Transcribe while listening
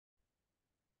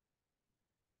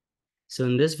So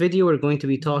in this video, we're going to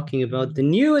be talking about the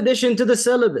new addition to the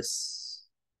syllabus,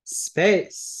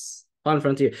 space on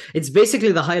frontier. It's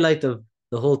basically the highlight of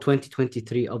the whole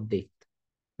 2023 update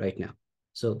right now.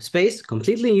 So space,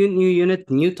 completely new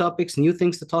unit, new topics, new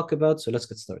things to talk about. So let's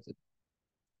get started.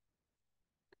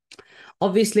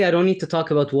 Obviously, I don't need to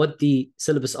talk about what the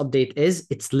syllabus update is.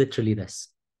 It's literally this.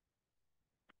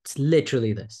 It's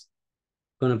literally this.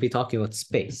 We're going to be talking about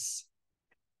space.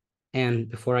 And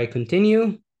before I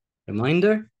continue,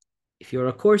 reminder, if you're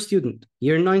a core student,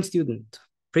 year 9 student,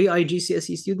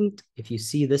 pre-IGCSE student, if you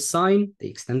see this sign, the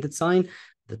extended sign,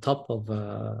 the top of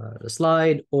the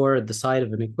slide or the side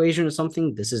of an equation or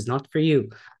something, this is not for you.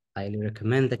 I highly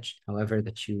recommend that, however,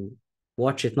 that you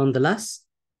watch it nonetheless,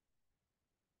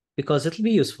 because it'll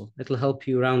be useful. It'll help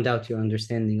you round out your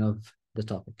understanding of the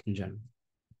topic in general.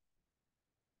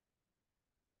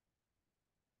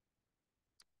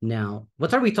 Now,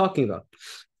 what are we talking about?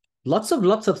 Lots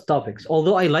of topics,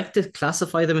 although I like to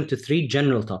classify them into 3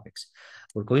 general topics.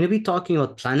 We're going to be talking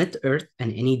about planet Earth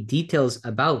and any details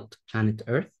about planet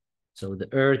Earth. So the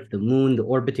Earth, the moon, the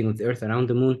orbiting of the Earth around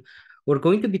the moon. We're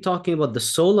going to be talking about the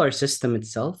solar system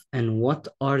itself and what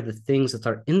are the things that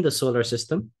are in the solar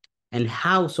system and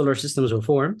how solar systems were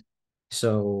formed.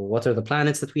 So what are the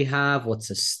planets that we have? What's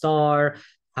a star?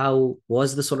 How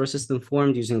was the solar system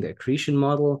formed using the accretion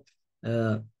model?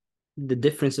 The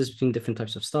differences between different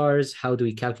types of stars, how do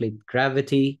we calculate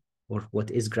gravity, or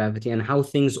what is gravity, and how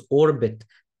things orbit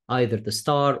either the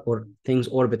star or things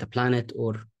orbit a planet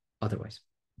or otherwise.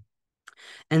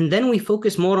 And then we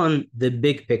focus more on the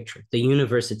big picture, the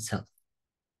universe itself.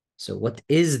 So what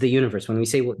is the universe? When we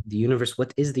say what the universe,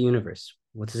 what is the universe?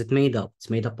 What is it made of? It's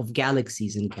made up of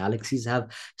galaxies, and galaxies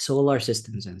have solar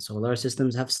systems, and solar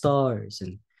systems have stars,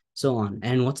 and so on.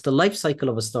 And what's the life cycle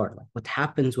of a star? Like, what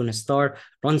happens when a star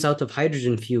runs out of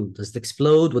hydrogen fuel? Does it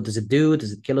explode? What does it do?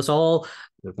 Does it kill us all?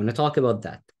 We're going to talk about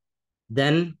that.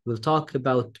 Then we'll talk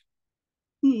about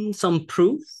some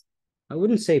proof. I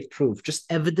wouldn't say proof, just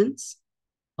evidence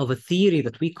of a theory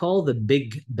that we call the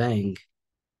Big Bang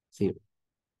theory.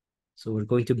 So we're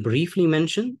going to briefly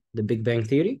mention the Big Bang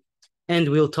theory, and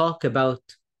we'll talk about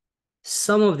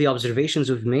some of the observations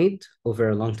we've made over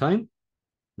a long time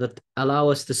that allow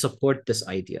us to support this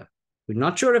idea. We're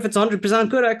not sure if it's 100%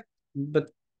 correct, but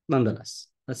nonetheless,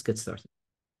 let's get started.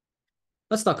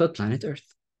 Let's talk about planet Earth.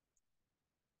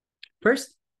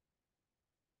 First,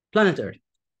 planet Earth.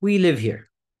 We live here,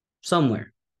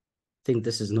 somewhere. I think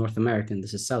this is North America and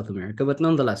this is South America, but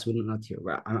nonetheless, we're not here.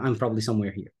 I'm probably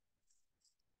somewhere here.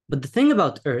 But the thing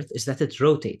about Earth is that it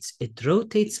rotates. It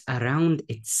rotates around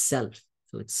itself.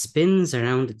 So it spins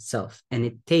around itself, and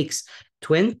it takes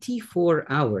 24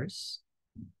 hours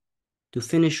to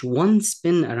finish one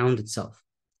spin around itself.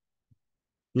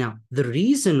 Now, the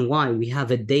reason why we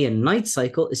have a day and night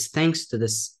cycle is thanks to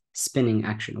this spinning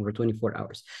action over 24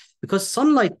 hours. Because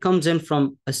sunlight comes in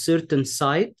from a certain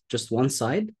side, just one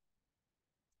side,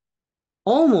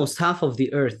 almost half of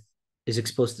the Earth is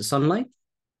exposed to sunlight,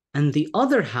 and the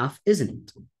other half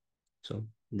isn't. So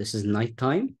this is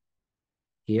nighttime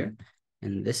here,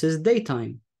 and this is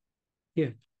daytime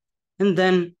here. And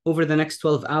then over the next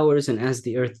 12 hours, and as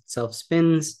the Earth itself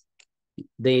spins,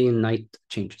 day and night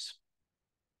changes.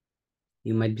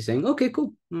 You might be saying, okay,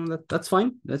 cool, that's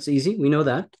fine, that's easy, we know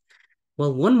that.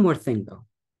 Well, one more thing though.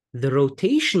 The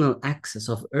rotational axis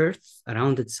of Earth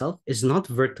around itself is not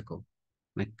vertical.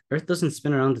 Like, Earth doesn't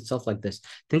spin around itself like this.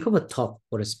 Think of a top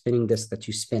or a spinning disc that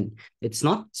you spin. It's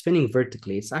not spinning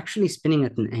vertically, it's actually spinning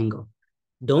at an angle.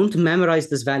 Don't memorize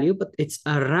this value, but it's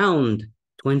around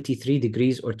 23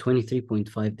 degrees or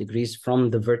 23.5 degrees from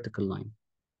the vertical line.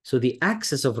 So the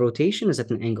axis of rotation is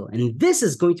at an angle. And this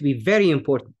is going to be very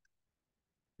important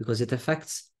because it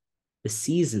affects the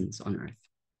seasons on Earth.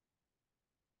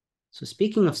 So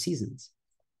speaking of seasons,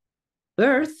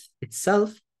 Earth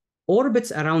itself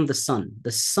orbits around the sun.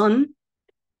 The sun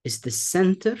is the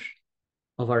center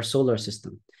of our solar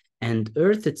system, and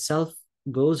Earth itself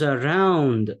goes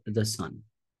around the sun.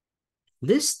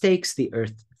 This takes the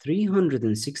Earth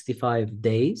 365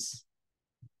 days,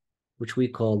 which we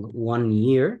call 1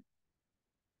 year,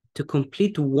 to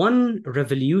complete one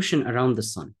revolution around the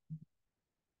sun.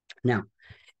 Now,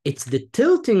 it's the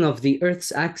tilting of the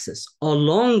Earth's axis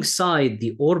alongside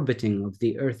the orbiting of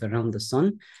the Earth around the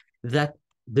sun that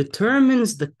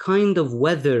determines the kind of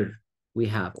weather we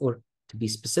have, or to be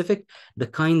specific, the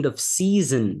kind of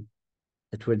season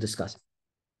that we're discussing.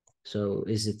 So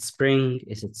is it spring?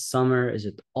 Is it summer? Is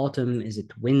it autumn? Is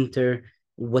it winter?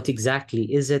 What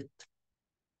exactly is it?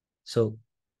 So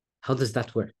how does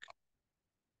that work?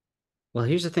 Well,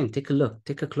 here's the thing. Take a look.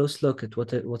 Take a close look at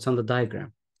what's on the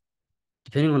diagram.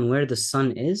 depending on where the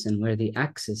sun is and where the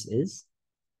axis is,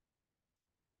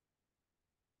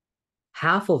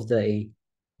 half of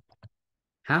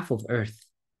Earth,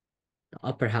 the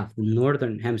upper half, the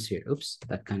northern hemisphere, oops,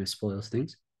 that kind of spoils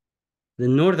things. The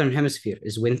northern hemisphere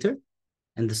is winter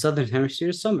and the southern hemisphere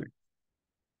is summer,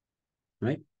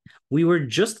 right? We were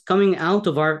just coming out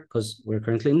of because we're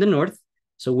currently in the north,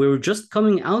 so we were just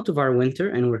coming out of our winter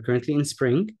and we're currently in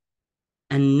spring,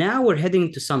 and now we're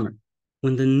heading to summer.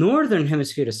 When the northern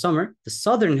hemisphere is summer, the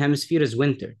southern hemisphere is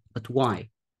winter. But why?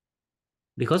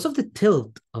 Because of the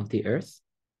tilt of the Earth,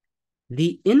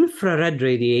 the infrared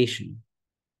radiation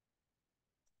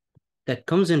that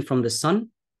comes in from the sun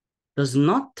does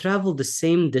not travel the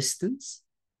same distance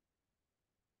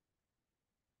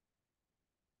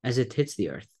as it hits the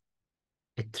Earth.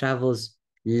 It travels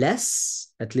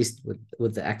less, at least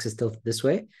with the axis tilted this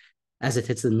way, as it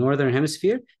hits the northern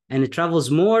hemisphere, and it travels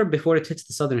more before it hits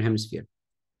the southern hemisphere.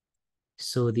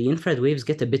 So the infrared waves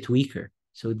get a bit weaker,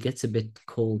 so it gets a bit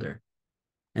colder.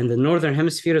 And the northern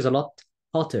hemisphere is a lot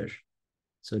hotter.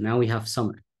 So now we have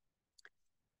summer.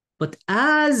 But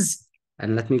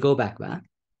and let me go back,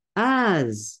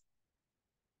 as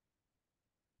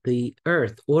the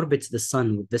Earth orbits the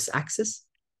sun with this axis,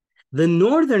 the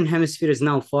northern hemisphere is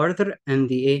now farther and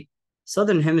the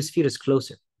southern hemisphere is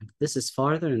closer. This is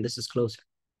farther and this is closer.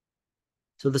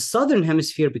 So the southern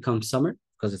hemisphere becomes summer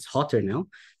because it's hotter now,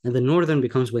 and the northern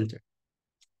becomes winter.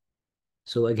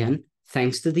 So again,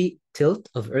 thanks to the tilt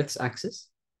of Earth's axis,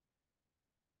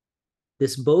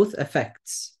 this both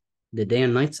affects the day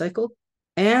and night cycle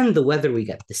and the weather we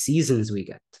get, the seasons we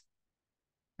get,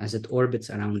 as it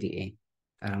orbits around the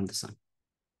sun.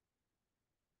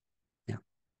 Yeah.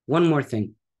 One more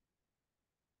thing.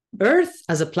 Earth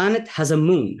as a planet has a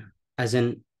moon, as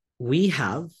in we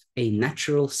have a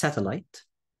natural satellite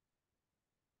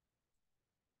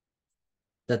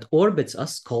that orbits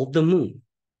us called the moon.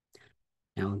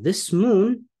 Now, this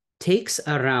moon takes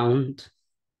around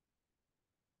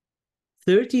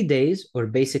 30 days, or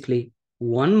basically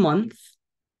 1 month,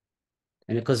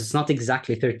 and because it's not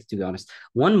exactly 30, to be honest,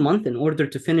 1 month in order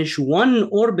to finish one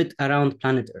orbit around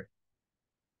planet Earth.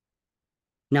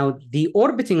 Now, the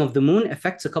orbiting of the moon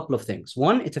affects a couple of things.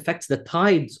 One, it affects the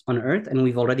tides on Earth, and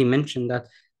we've already mentioned that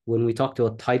when we talked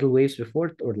about tidal waves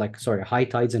before, or high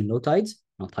tides and low tides,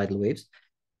 not tidal waves.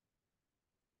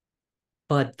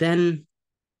 But then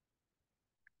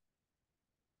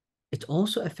it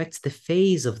also affects the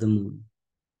phase of the moon.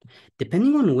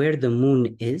 Depending on where the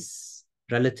moon is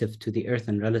relative to the Earth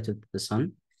and relative to the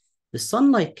sun, the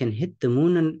sunlight can hit the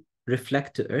moon and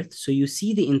reflect to Earth. So you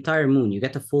see the entire moon, you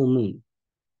get a full moon.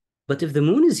 But if the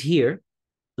moon is here,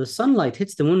 the sunlight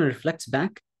hits the moon and reflects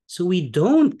back. So we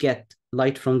don't get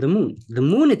light from the moon. The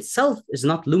moon itself is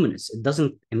not luminous. It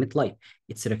doesn't emit light.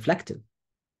 It's reflective.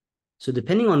 So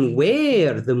depending on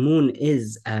where the moon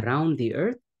is around the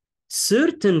Earth,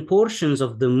 certain portions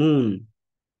of the moon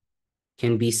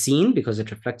can be seen because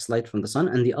it reflects light from the sun,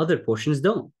 and the other portions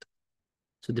don't.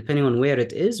 So depending on where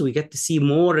it is, we get to see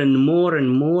more and more and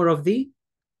more of the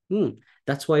moon.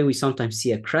 That's why we sometimes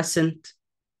see a crescent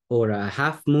or a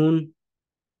half moon,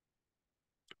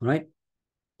 right?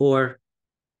 Or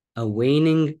a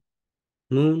waning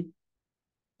moon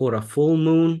or a full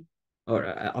moon, or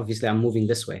obviously I'm moving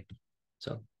this way.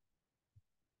 So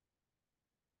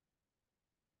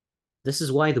this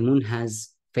is why the moon has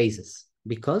phases,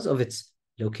 because of its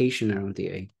location around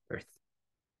the Earth.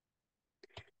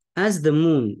 As the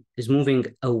moon is moving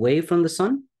away from the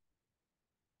sun,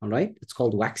 all right, it's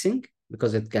called waxing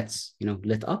because it gets,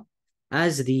 lit up.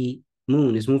 As the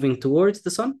moon is moving towards the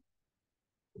sun,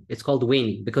 it's called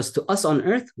waning, because to us on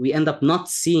Earth, we end up not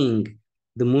seeing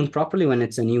the moon properly when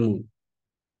it's a new moon.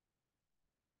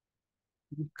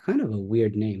 Kind of a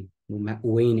weird name,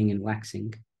 waning and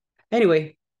waxing.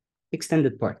 Anyway,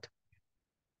 extended part.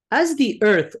 As the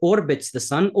Earth orbits the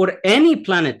sun, or any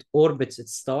planet orbits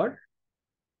its star,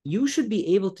 you should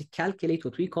be able to calculate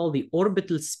what we call the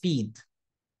orbital speed,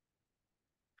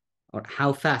 or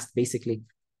how fast, basically,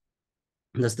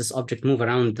 does this object move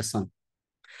around the sun.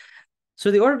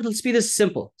 So the orbital speed is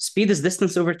simple. Speed is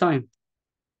distance over time.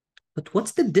 But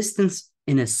what's the distance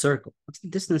in a circle? What's the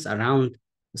distance around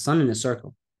the sun in a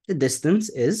circle? The distance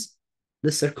is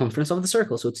the circumference of the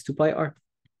circle, so it's 2 pi r.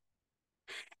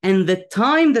 And the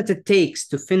time that it takes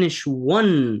to finish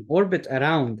one orbit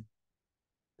around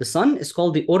the sun is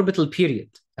called the orbital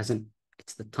period, as in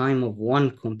it's the time of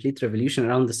one complete revolution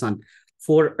around the sun.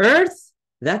 For Earth,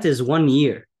 that is 1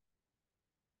 year.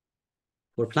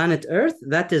 For planet Earth,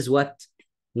 that is what?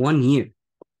 1 year.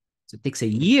 So it takes a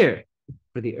year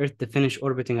for the Earth to finish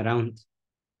orbiting around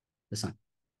the sun.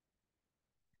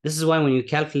 This is why when you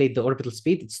calculate the orbital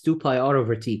speed, it's 2 pi r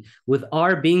over t, with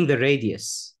r being the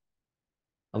radius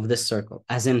of this circle,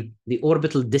 as in the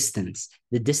orbital distance,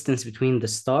 the distance between the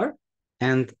star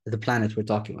and the planet we're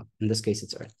talking about. In this case,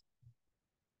 it's Earth.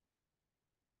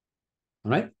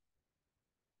 All right?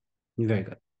 Very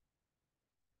good.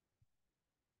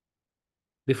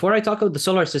 Before I talk about the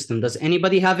solar system, does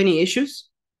anybody have any issues?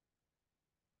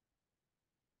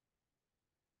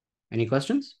 Any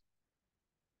questions?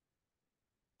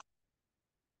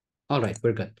 All right,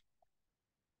 we're good.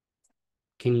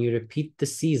 Can you repeat the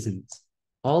seasons?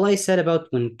 All I said about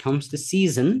when it comes to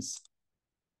seasons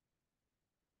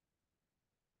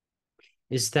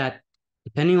is that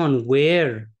depending on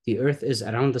where the Earth is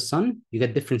around the sun, you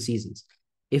get different seasons.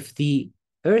 If the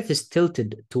Earth is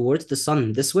tilted towards the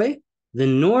sun this way, the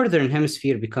northern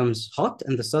hemisphere becomes hot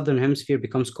and the southern hemisphere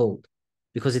becomes cold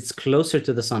because it's closer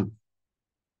to the sun.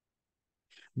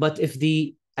 But if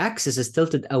the axis is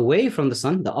tilted away from the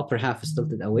sun, the upper half is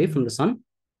tilted away from the sun,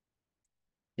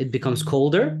 it becomes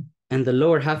colder and the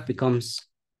lower half becomes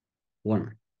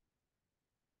warmer.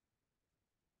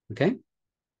 Okay?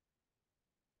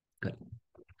 Good.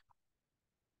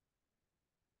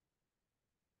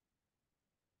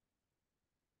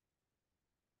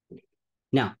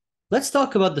 Now, let's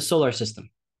talk about the solar system.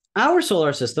 Our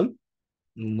solar system,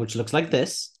 which looks like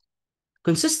this,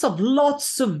 consists of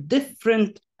lots of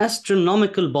different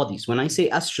astronomical bodies. When I say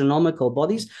astronomical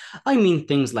bodies, I mean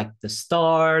things like the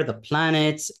star, the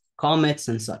planets, comets,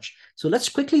 and such. So let's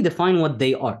quickly define what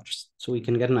they are, just so we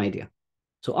can get an idea.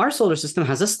 So our solar system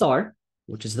has a star,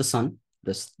 which is the sun,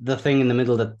 the thing in the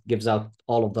middle that gives out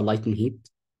all of the light and heat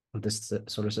of this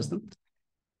solar system.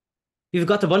 You've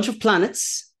got a bunch of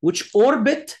planets which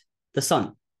orbit the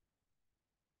sun.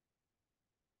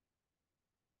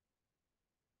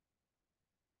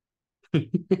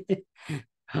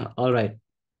 All right.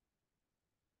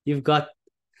 You've got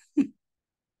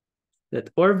that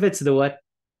orbits the what?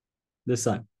 The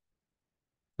sun.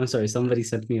 I'm sorry, somebody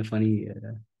sent me a funny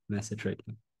message right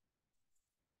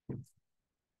now.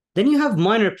 Then you have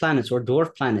minor planets or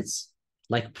dwarf planets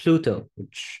like Pluto,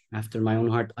 which after my own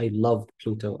heart, I loved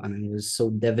Pluto. And I was so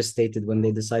devastated when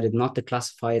they decided not to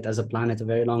classify it as a planet a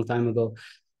very long time ago.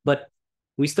 But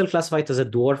we still classify it as a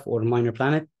dwarf or minor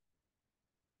planet.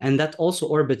 And that also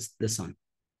orbits the sun.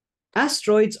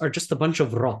 Asteroids are just a bunch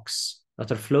of rocks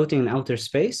that are floating in outer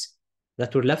space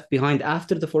that were left behind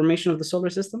after the formation of the solar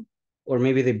system, or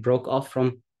maybe they broke off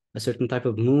from a certain type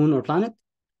of moon or planet,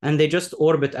 and they just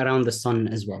orbit around the sun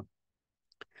as well.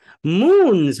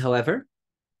 Moons, however,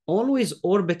 always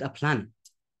orbit a planet.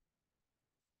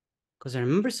 Because I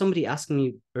remember somebody asking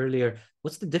me earlier,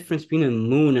 what's the difference between a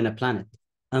moon and a planet?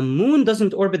 A moon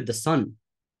doesn't orbit the sun.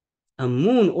 A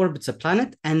moon orbits a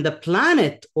planet, and the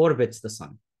planet orbits the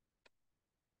sun.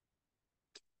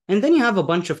 And then you have a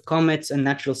bunch of comets and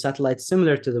natural satellites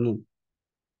similar to the moon.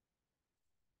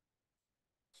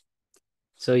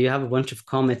 So you have a bunch of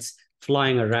comets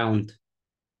flying around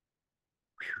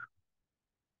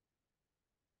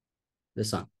the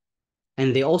sun.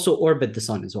 And they also orbit the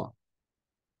sun as well.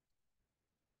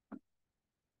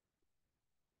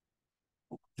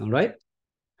 All right.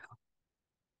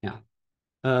 Yeah.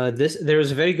 There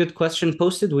was a very good question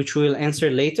posted, which we will answer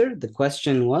later. The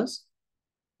question was,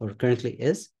 or currently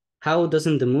is, how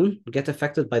doesn't the moon get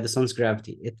affected by the sun's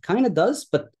gravity? It kind of does,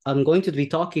 but I'm going to be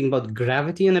talking about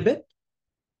gravity in a bit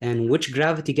and which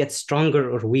gravity gets stronger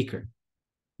or weaker.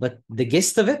 But the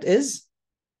gist of it is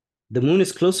the moon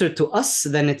is closer to us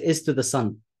than it is to the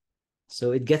sun.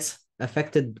 So it gets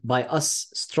affected by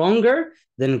us stronger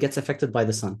than it gets affected by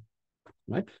the sun,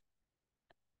 right?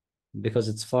 Because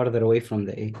it's farther away from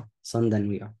the sun than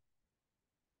we are.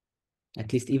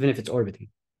 At least even if it's orbiting.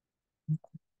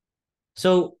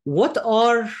 So what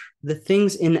are the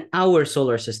things in our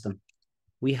solar system?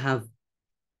 We have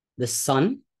the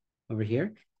sun over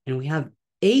here, and we have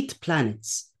 8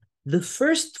 planets. The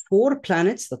first 4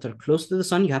 planets that are close to the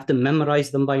sun, you have to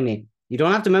memorize them by name. You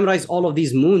don't have to memorize all of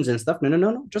these moons and stuff.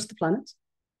 No, just the planets.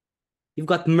 You've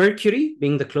got Mercury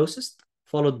being the closest,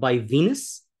 followed by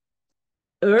Venus,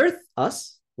 Earth,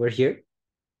 us, we're here.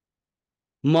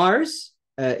 Mars,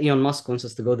 Elon Musk wants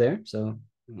us to go there, so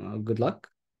good luck.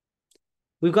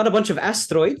 We've got a bunch of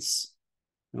asteroids,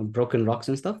 broken rocks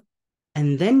and stuff.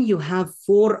 And then you have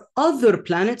 4 other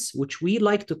planets, which we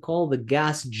like to call the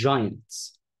gas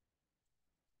giants.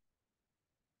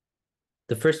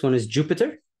 The first one is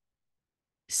Jupiter.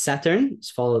 Saturn is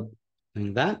followed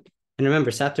by that. And remember,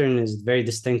 Saturn is very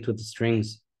distinct with its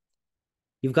rings.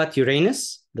 You've got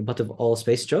Uranus, the butt of all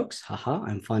space jokes. Haha,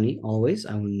 I'm funny always.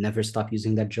 I will never stop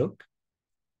using that joke.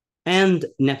 And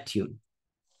Neptune.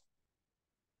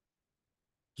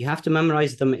 You have to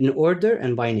memorize them in order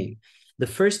and by name. The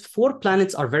first 4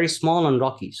 planets are very small and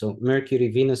rocky. So Mercury,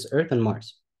 Venus, Earth, and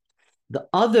Mars. The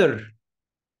other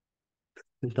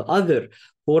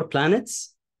 4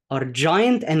 planets are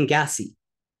giant and gassy,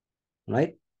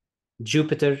 right?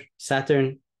 Jupiter,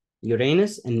 Saturn,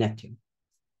 Uranus, and Neptune.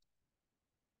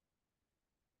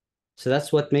 So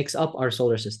that's what makes up our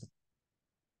solar system.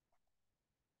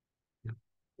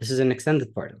 This is an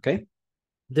extended part, okay?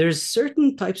 There's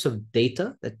certain types of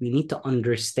data that we need to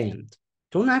understand.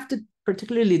 Don't have to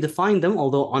particularly define them,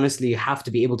 although honestly, you have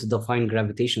to be able to define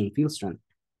gravitational field strength.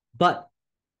 But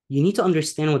you need to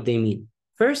understand what they mean.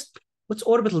 First, what's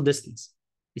orbital distance?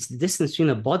 It's the distance between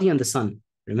a body and the sun.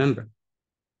 Remember,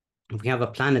 if we have a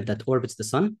planet that orbits the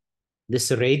sun,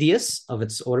 this radius of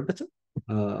its orbit,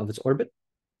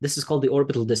 this is called the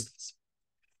orbital distance.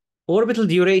 Orbital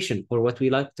duration, or what we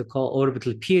like to call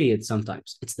orbital period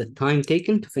sometimes, it's the time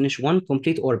taken to finish one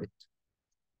complete orbit.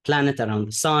 Planet around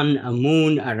the sun, a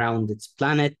moon around its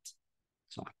planet,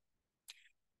 so on.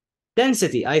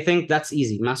 Density, I think that's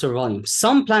easy, mass or volume.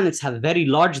 Some planets have very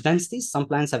large densities, some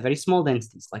planets have very small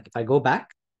densities. Like if I go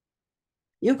back,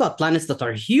 you've got planets that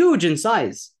are huge in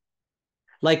size,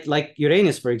 like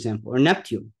Uranus, for example, or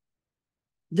Neptune.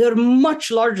 They're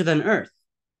much larger than Earth,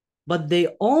 but they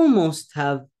almost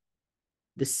have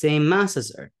the same mass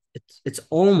as Earth. It's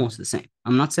almost the same.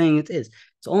 I'm not saying it is.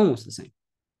 It's almost the same.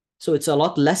 So it's a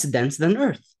lot less dense than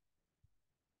Earth.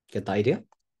 Get the idea?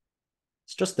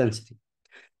 It's just density.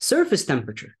 Surface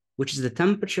temperature, which is the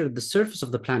temperature of the surface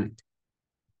of the planet.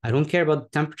 I don't care about the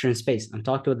temperature in space. I'm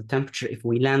talking about the temperature if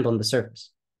we land on the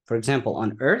surface. For example,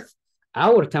 on Earth,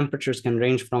 our temperatures can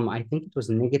range from, I think it was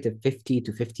 -50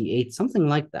 to 58, something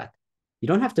like that. You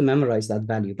don't have to memorize that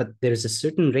value, but there's a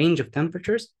certain range of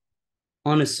temperatures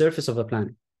on a surface of a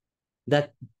planet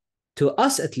that, to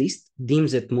us at least,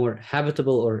 deems it more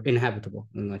habitable or inhabitable.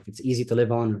 Like it's easy to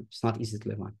live on, or it's not easy to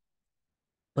live on.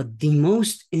 But the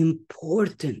most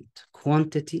important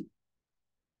quantity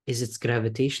is its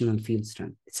gravitational field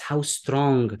strength. It's how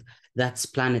strong that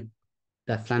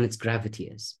planet's gravity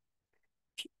is.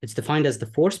 It's defined as the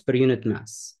force per unit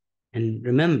mass. And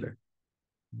remember,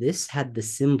 this had the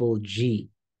symbol G.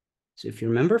 So if you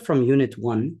remember from unit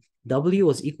 1, W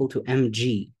was equal to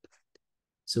mg.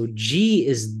 So G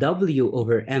is W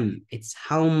over M. It's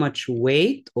how much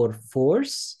weight or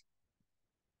force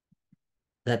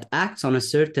that acts on a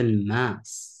certain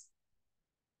mass.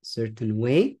 Certain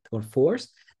weight or force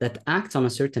that acts on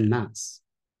a certain mass.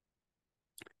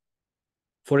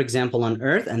 For example, on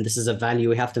Earth, and this is a value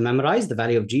we have to memorize, the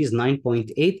value of G is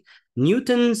 9.8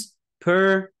 newtons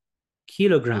per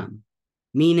kilogram,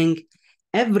 meaning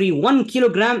every 1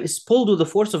 kilogram is pulled with a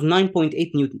force of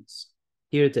 9.8 newtons.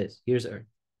 Here it is. Here's Earth.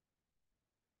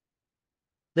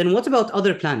 Then what about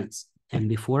other planets? And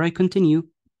before I continue,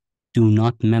 do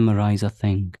not memorize a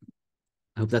thing.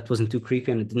 I hope that wasn't too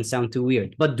creepy and it didn't sound too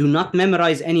weird. But do not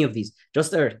memorize any of these,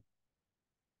 just Earth.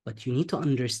 But you need to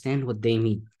understand what they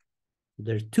mean.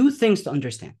 There are 2 things to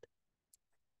understand.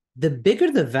 The bigger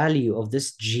the value of this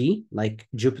G, like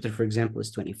Jupiter, for example,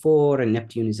 is 24 and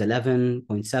Neptune is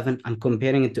 11.7. I'm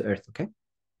comparing it to Earth, okay?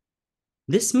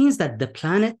 This means that the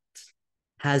planet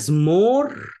has more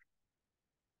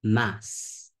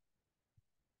mass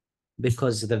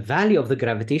because the value of the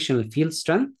gravitational field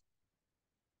strength,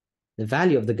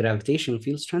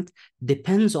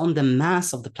 depends on the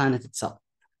mass of the planet itself.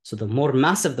 So the more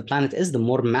massive the planet is, the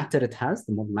more matter it has,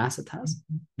 the more mass it has,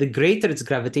 the greater its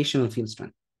gravitational field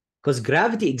strength. Because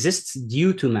gravity exists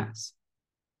due to mass.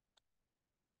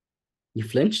 You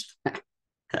flinched?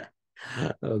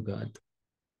 Oh, God.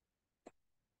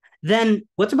 Then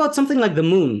what about something like the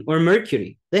moon or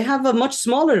Mercury? They have a much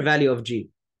smaller value of G.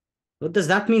 What does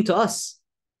that mean to us?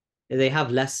 They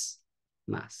have less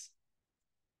mass.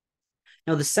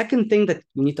 Now, the second thing that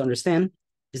we need to understand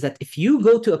is that if you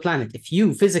go to a planet, if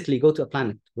you physically go to a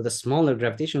planet with a smaller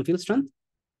gravitational field strength,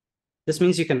 this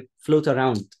means you can float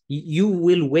around. You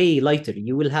will weigh lighter.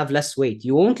 You will have less weight.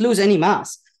 You won't lose any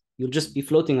mass. You'll just be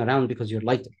floating around because you're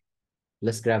lighter,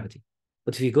 less gravity.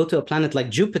 But if you go to a planet like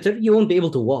Jupiter, you won't be able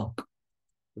to walk.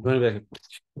 You're going to be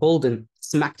pulled and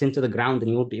smacked into the ground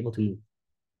and you won't be able to move.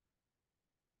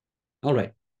 All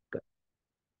right, good.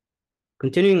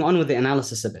 Continuing on with the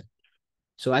analysis a bit.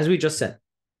 So as we just said,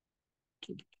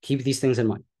 keep these things in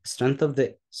mind. The strength of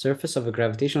the surface of a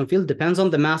gravitational field depends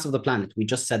on the mass of the planet. We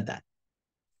just said that.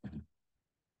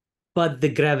 But the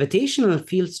gravitational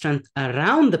field strength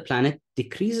around the planet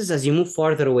decreases as you move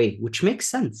farther away, which makes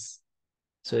sense.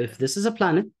 So if this is a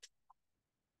planet,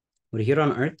 we're here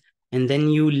on Earth, and then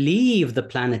you leave the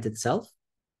planet itself,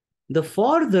 the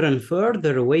farther and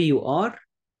further away you are,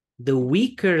 the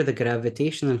weaker the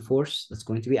gravitational force that's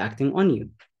going to be acting on you.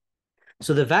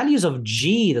 So the values of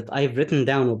G that I've written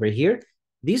down over here,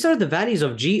 these are the values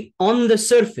of G on the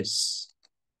surface,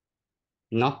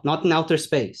 not in outer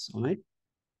space, all right?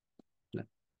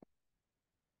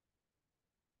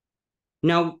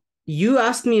 Now, you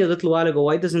asked me a little while ago,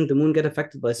 why doesn't the moon get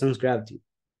affected by the sun's gravity?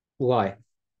 Why?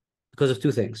 Because of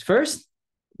two things. First,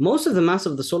 most of the mass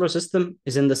of the solar system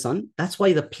is in the sun. That's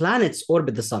why the planets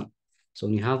orbit the sun. So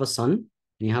when you have a sun and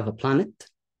you have a planet,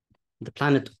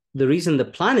 the reason the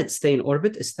planets stay in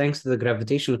orbit is thanks to the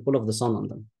gravitational pull of the sun on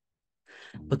them.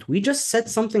 But we just said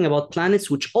something about planets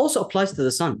which also applies to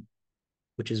the sun,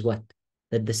 which is what?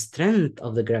 That the strength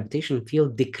of the gravitational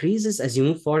field decreases as you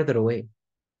move farther away.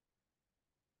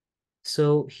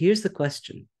 So here's the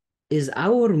question. Is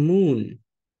our moon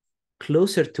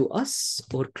closer to us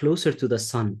or closer to the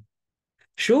sun?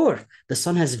 Sure, the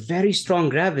sun has very strong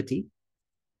gravity,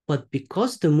 but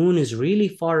because the moon is really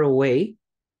far away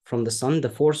from the sun, the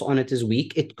force on it is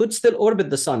weak, it could still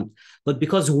orbit the sun. But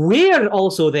because we're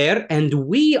also there and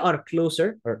we are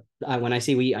closer, or when I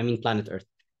say we, I mean planet Earth,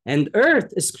 and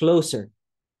Earth is closer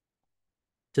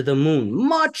to the moon,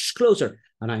 much closer,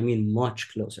 and I mean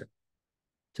much closer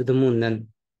to the moon than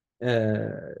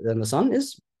the sun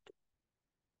is,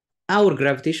 our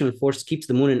gravitational force keeps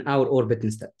the moon in our orbit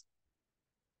instead.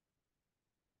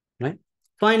 Right?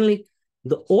 Finally,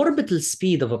 the orbital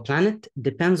speed of a planet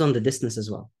depends on the distance as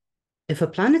well. If a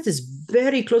planet is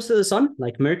very close to the sun,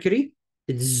 like Mercury,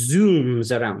 it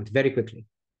zooms around very quickly.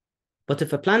 But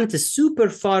if a planet is super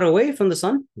far away from the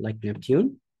sun, like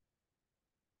Neptune,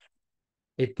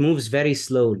 it moves very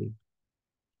slowly.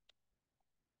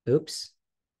 Oops.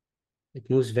 It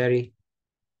moves very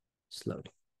slowly.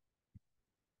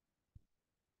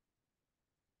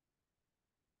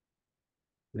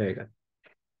 Very good.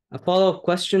 A follow-up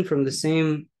question from the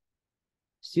same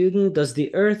student. Does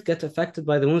the Earth get affected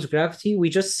by the moon's gravity? We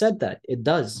just said that. It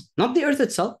does. Not the Earth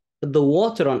itself, but the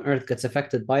water on Earth gets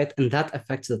affected by it, and that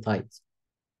affects the tides.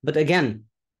 But again,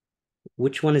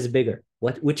 which one is bigger?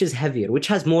 Which is heavier? Which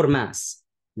has more mass?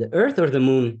 The Earth or the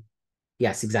moon?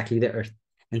 Yes, exactly, the Earth.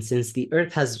 And since the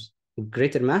Earth has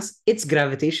greater mass, its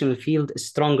gravitational field is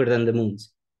stronger than the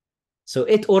moon's. So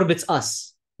it orbits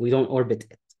us. We don't orbit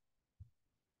it.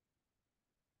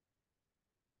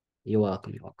 You're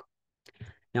welcome, you're welcome.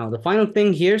 Now, the final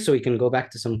thing here, so we can go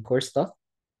back to some core stuff,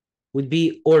 would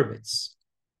be orbits.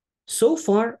 So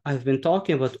far, I've been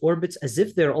talking about orbits as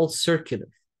if they're all circular,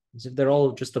 as if they're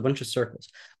all just a bunch of circles,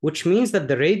 which means that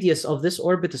the radius of this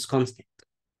orbit is constant.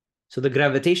 So the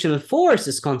gravitational force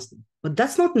is constant, but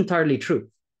that's not entirely true.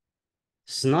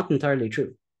 It's not entirely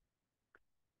true.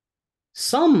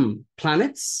 Some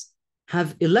planets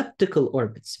have elliptical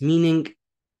orbits, meaning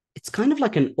it's kind of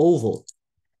like an oval,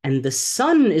 and the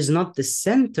sun is not the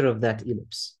center of that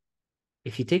ellipse.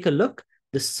 If you take a look,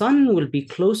 the sun will be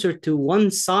closer to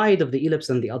one side of the ellipse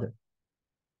than the other.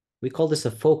 We call this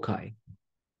a foci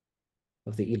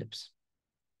of the ellipse.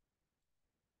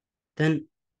 Then,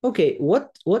 okay,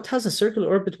 what has a circular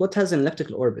orbit? What has an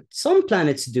elliptical orbit? Some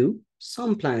planets do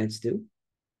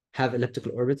have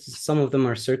elliptical orbits. Some of them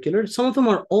are circular. Some of them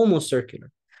are almost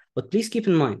circular. But please keep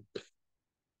in mind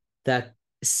that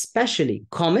especially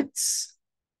comets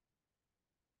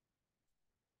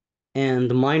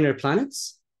and minor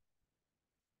planets,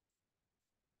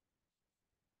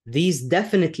 these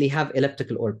definitely have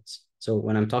elliptical orbits. So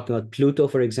when I'm talking about Pluto,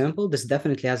 for example, this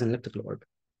definitely has an elliptical orbit.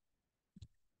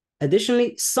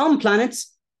 Additionally, some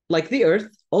planets, like the Earth,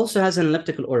 also has an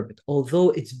elliptical orbit, although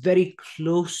it's very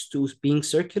close to being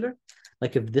circular.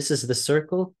 Like if this is the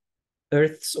circle,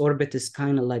 Earth's orbit is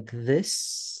kind of like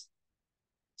this,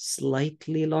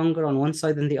 slightly longer on one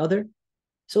side than the other.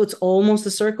 So it's almost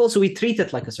a circle, so we treat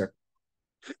it like a circle.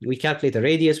 We calculate the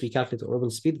radius, we calculate the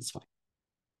orbital speed, it's fine.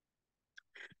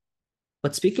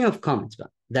 But speaking of comets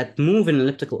that move in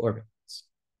elliptical orbits,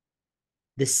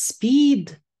 the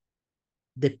speed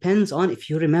depends on, if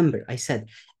you remember, I said,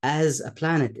 as a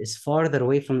planet is farther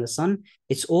away from the sun,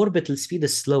 its orbital speed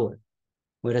is slower.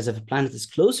 Whereas if a planet is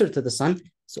closer to the sun,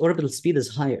 its orbital speed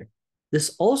is higher.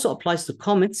 This also applies to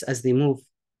comets as they move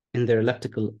in their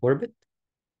elliptical orbit.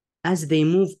 As they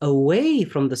move away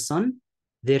from the sun,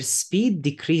 their speed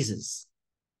decreases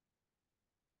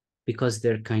because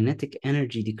their kinetic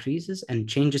energy decreases and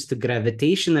changes to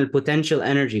gravitational potential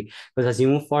energy. Because as you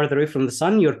move farther away from the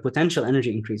sun, your potential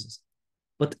energy increases.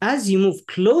 But as you move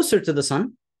closer to the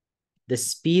sun, the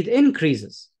speed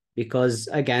increases because,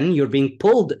 again, you're being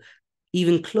pulled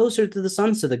even closer to the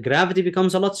sun, so the gravity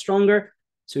becomes a lot stronger,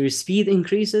 so your speed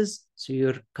increases, so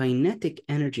your kinetic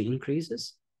energy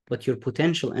increases, but your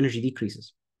potential energy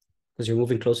decreases because you're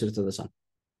moving closer to the sun.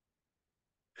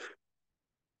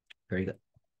 Very good.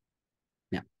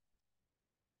 Now,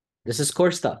 this is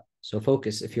core stuff, so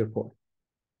focus if you're poor.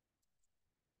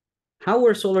 How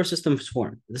were solar systems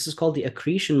formed? This is called the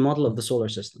accretion model of the solar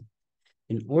system.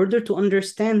 In order to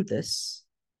understand this,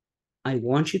 I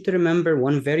want you to remember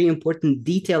one very important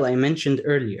detail I mentioned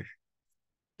earlier.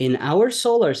 In our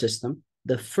solar system,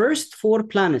 the first 4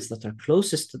 planets that are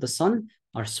closest to the sun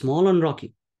are small and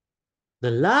rocky.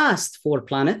 The last 4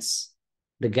 planets,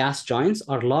 the gas giants,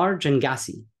 are large and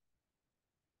gassy.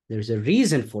 There's a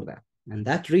reason for that, and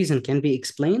that reason can be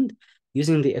explained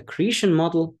using the accretion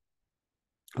model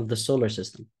of the solar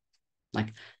system.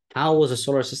 Like, how was a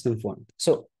solar system formed?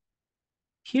 So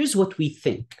here's what we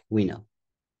think we know,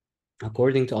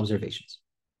 according to observations.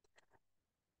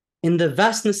 In the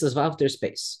vastness of outer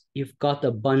space, you've got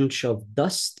a bunch of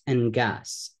dust and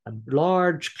gas, a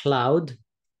large cloud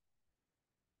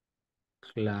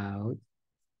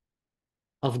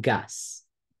of gas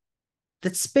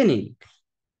that's spinning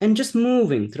and just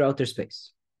moving through outer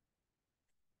space.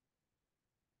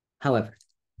 However,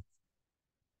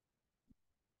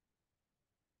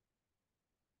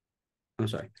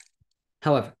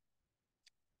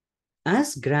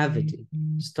 as gravity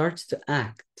starts to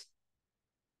act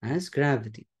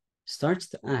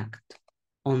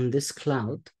on this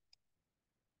cloud,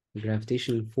 the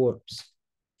gravitational force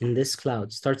in this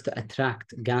cloud starts to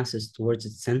attract gases towards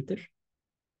its center,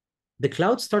 the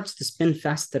cloud starts to spin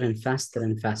faster and faster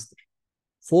and faster,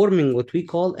 forming what we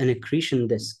call an accretion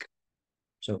disk.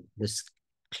 So this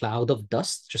cloud of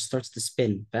dust just starts to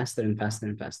spin faster and faster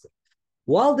and faster.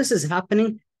 While this is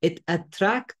happening, it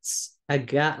attracts a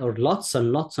gas or lots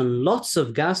and lots and lots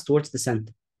of gas towards the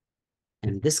center.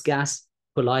 And this gas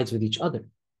collides with each other.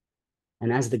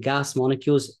 And as the gas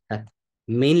molecules that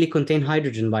mainly contain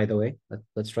hydrogen, by the way,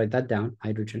 let's write that down,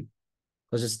 hydrogen,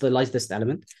 because it's the lightest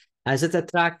element. As it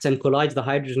attracts and collides the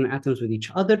hydrogen atoms with each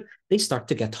other, they start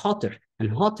to get hotter and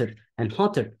hotter and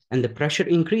hotter, and the pressure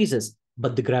increases.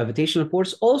 But the gravitational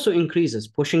force also increases,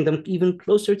 pushing them even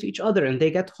closer to each other, and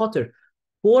they get hotter,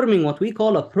 forming what we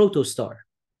call a protostar.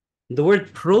 The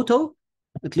word proto,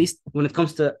 at least when it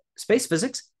comes to space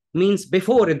physics, means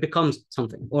before it becomes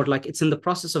something, or like it's in the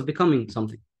process of becoming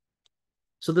something.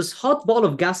 So this hot ball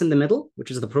of gas in the middle,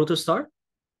 which is the protostar,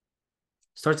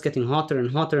 starts getting hotter and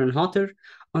hotter and hotter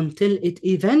until it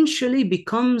eventually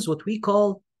becomes what we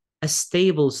call a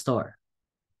stable star,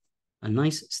 a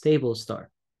nice stable star.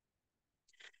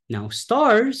 Now,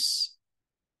 stars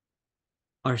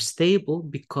are stable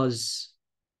because,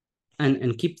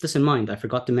 and keep this in mind, I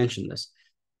forgot to mention this.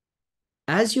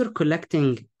 As you're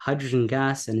collecting hydrogen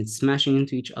gas and it's smashing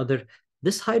into each other,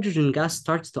 this hydrogen gas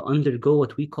starts to undergo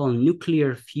what we call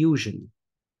nuclear fusion.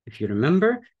 If you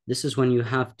remember, this is when you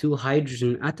have 2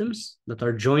 hydrogen atoms that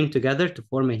are joined together to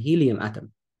form a helium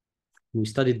atom. We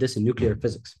studied this in nuclear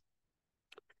physics.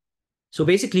 So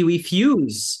basically, we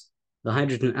fuse the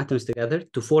hydrogen atoms together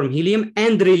to form helium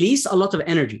and release a lot of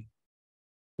energy,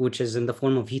 which is in the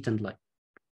form of heat and light.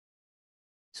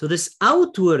 So this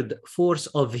outward force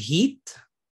of heat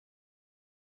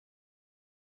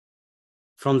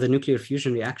from the nuclear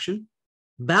fusion reaction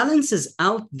balances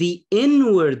out the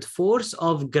inward force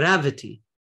of gravity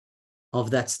of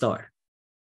that star.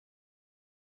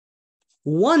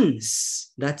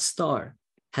 Once that star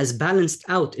has balanced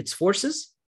out its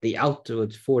forces, the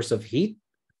outward force of heat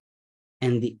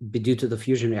and due to the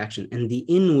fusion reaction and the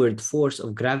inward force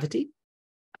of gravity,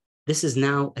 this is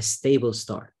now a stable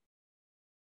star.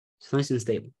 It's nice and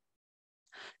stable.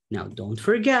 Now, don't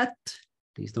forget,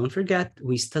 please don't forget,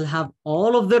 we still have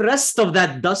all of the rest of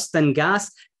that dust and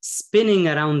gas spinning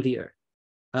around the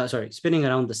Earth. Spinning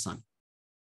around the sun.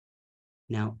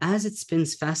 Now, as it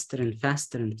spins faster and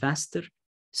faster and faster,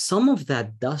 some of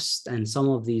that dust and some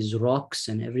of these rocks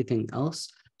and everything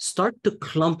else start to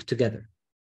clump together.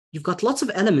 You've got lots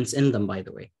of elements in them, by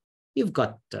the way. You've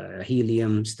got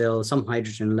helium still, some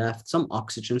hydrogen left, some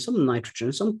oxygen, some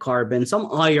nitrogen, some carbon, some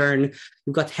iron.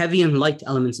 You've got heavy and light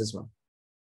elements as well.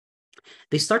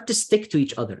 They start to stick to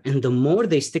each other. And the more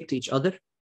they stick to each other,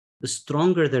 the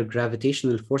stronger their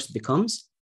gravitational force becomes.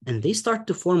 And they start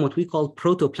to form what we call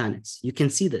protoplanets. You can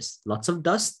see this, lots of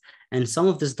dust. And some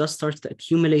of this dust starts to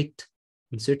accumulate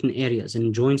in certain areas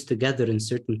and joins together in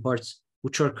certain parts,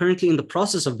 which are currently in the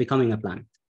process of becoming a planet.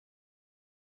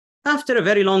 After a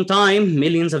very long time,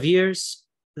 millions of years,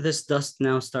 this dust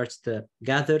now starts to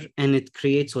gather and it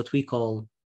creates what we call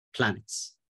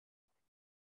planets.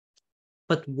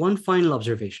 But one final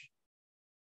observation.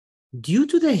 Due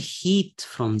to the heat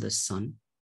from the sun,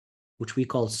 which we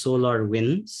call solar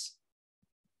winds,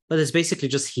 but it's basically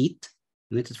just heat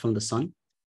emitted from the sun,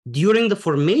 during the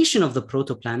formation of the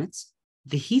protoplanets,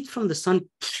 the heat from the sun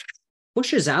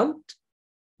pushes out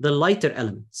the lighter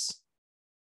elements.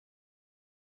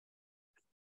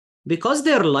 Because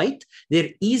they're light,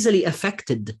 they're easily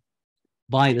affected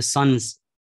by the sun's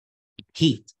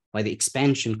heat, by the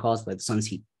expansion caused by the sun's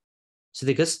heat. So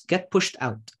they just get pushed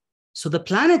out. So the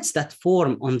planets that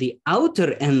form on the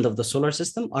outer end of the solar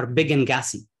system are big and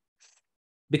gassy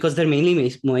because they're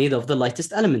mainly made of the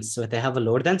lightest elements, so they have a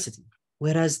lower density.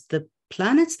 Whereas the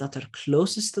planets that are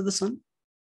closest to the sun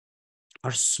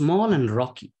are small and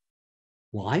rocky.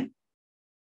 Why?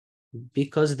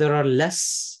 Because there are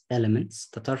less elements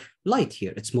that are light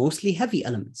here. It's mostly heavy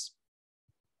elements.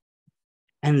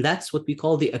 And that's what we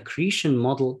call the accretion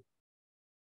model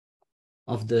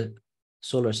of the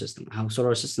solar system, how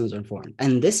solar systems are formed.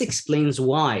 And this explains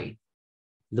why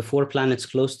the 4 planets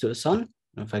close to the sun,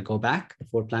 if I go back, the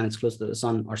 4 planets close to the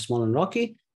sun are small and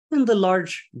rocky, and the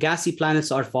large gassy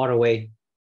planets are far away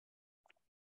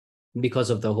because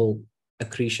of the whole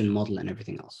accretion model and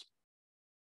everything else.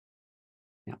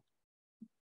 Yeah.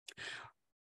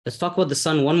 Let's talk about the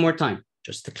sun one more time,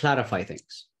 just to clarify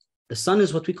things. The sun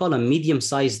is what we call a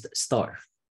medium-sized star.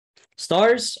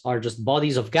 Stars are just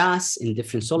bodies of gas in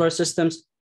different solar systems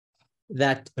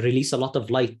that release a lot of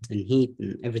light and heat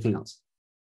and everything else.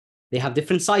 They have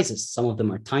different sizes. Some of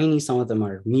them are tiny, some of them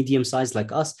are medium-sized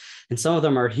like us, and some of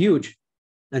them are huge,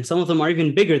 and some of them are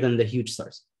even bigger than the huge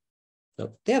stars.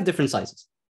 So they have different sizes.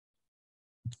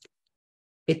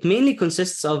 It mainly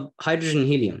consists of hydrogen and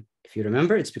helium. If you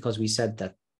remember, it's because we said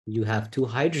that you have 2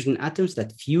 hydrogen atoms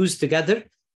that fuse together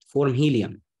to form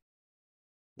helium.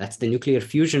 That's the nuclear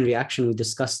fusion reaction we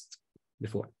discussed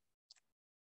before.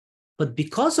 But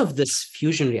because of this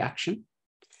fusion reaction,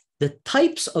 the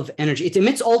types of energy, it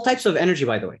emits all types of energy,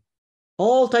 by the way,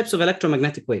 all types of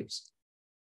electromagnetic waves.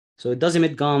 So it does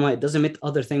emit gamma, it does emit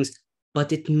other things,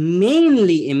 but it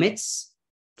mainly emits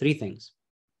 3 things.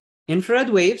 Infrared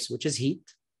waves, which is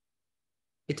heat.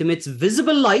 It emits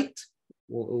visible light,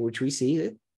 which we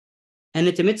see, and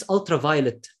it emits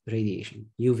ultraviolet radiation,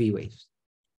 UV waves.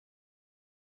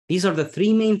 These are the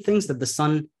 3 main things that the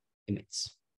sun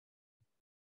emits.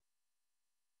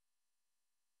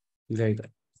 Very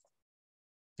good.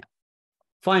 Yeah.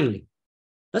 Finally,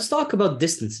 let's talk about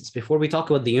distances. Before we talk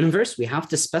about the universe, we have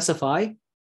to specify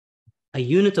a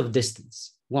unit of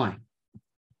distance. Why?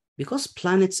 Because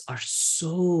planets are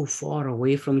so far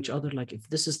away from each other. Like if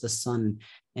this is the sun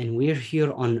and we're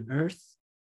here on Earth,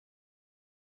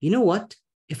 you know what?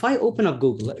 If I open up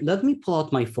Google, let me pull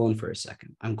out my phone for a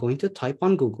second. I'm going to type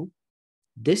on Google,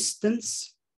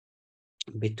 distance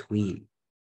between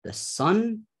the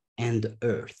sun and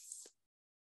Earth.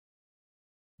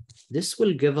 This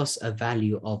will give us a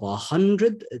value of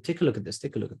 100. Take a look at this.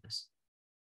 Take a look at this.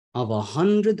 Of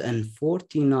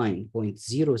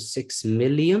 149.06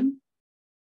 million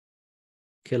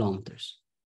kilometers.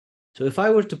 So if I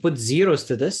were to put zeros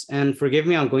to this, and forgive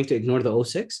me, I'm going to ignore the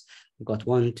 06. We've got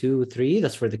 1, 2, 3.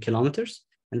 That's for the kilometers.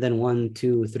 And then 1,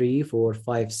 2, 3, 4,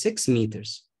 5, 6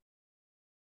 meters.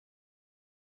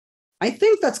 I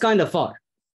think that's kind of far,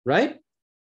 right?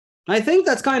 I think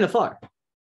that's kind of far.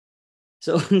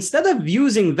 So instead of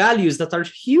using values that are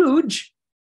huge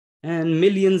and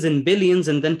millions and billions,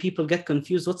 and then people get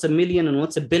confused, what's a million and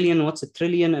what's a billion, what's a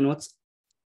trillion, and what's,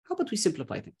 how about we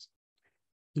simplify things?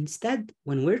 Instead,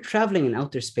 when we're traveling in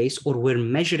outer space or we're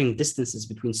measuring distances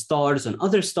between stars and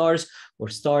other stars or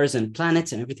stars and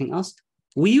planets and everything else,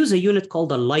 we use a unit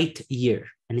called a light year.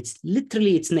 And it's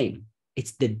literally its name.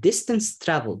 It's the distance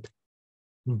traveled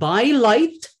by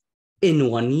light in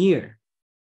 1 year.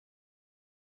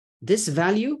 This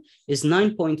value is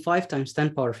 9.5 times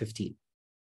 10 power 15.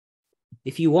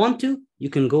 If you want to, you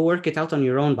can go work it out on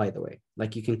your own, by the way.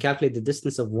 Like you can calculate the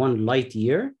distance of 1 light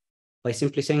year by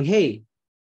simply saying, hey,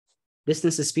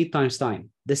 distance is speed times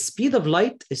time. The speed of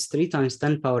light is 3 times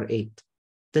 10 power 8.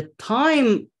 The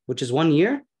time, which is 1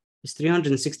 year, is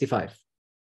 365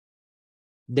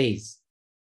 days.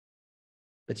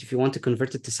 But if you want to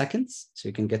convert it to seconds, so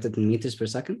you can get it in meters per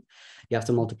second, you have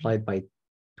to multiply it by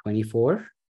 24.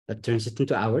 That turns it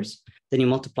into hours. Then you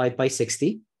multiply it by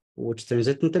 60, which turns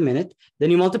it into minute.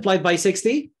 Then you multiply it by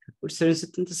 60, which turns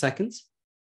it into seconds.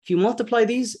 If you multiply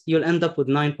these, you'll end up with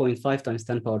 9.5 times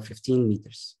 10 power 15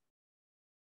 meters.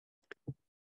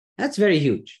 That's very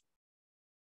huge.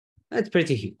 That's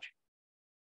pretty huge.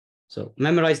 So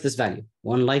memorize this value.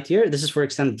 1 light year, this is for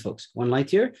extended folks. 1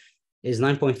 light year is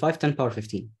 9.5 10 power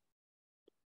 15.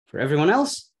 For everyone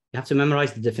else, you have to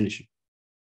memorize the definition.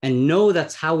 And know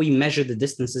that's how we measure the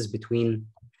distances between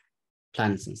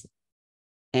planets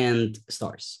and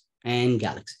stars and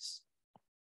galaxies.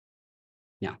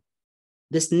 Now,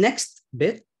 this next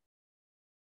bit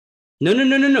No, no,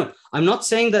 no, no, no. I'm not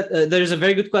saying that there is a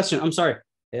very good question. I'm sorry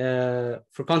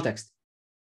for context.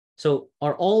 So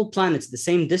are all planets the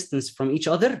same distance from each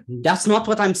other? That's not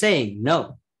what I'm saying.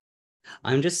 No,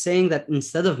 I'm just saying that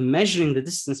instead of measuring the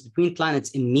distance between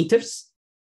planets in meters,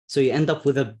 so you end up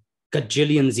with a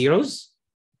gajillion zeros,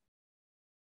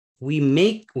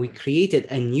 we created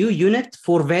a new unit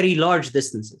for very large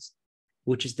distances,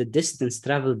 which is the distance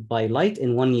traveled by light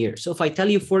in 1 year. So if I tell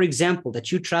you, for example,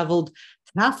 that you traveled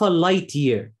half a light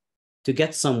year to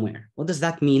get somewhere, what does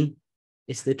that mean?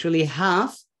 It's literally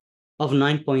half of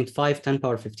 9.5 10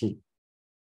 power 15,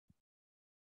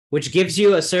 which gives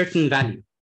you a certain value.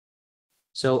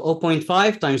 So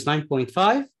 0.5 times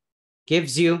 9.5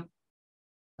 gives you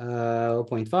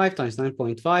 0.5 times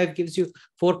 9.5 gives you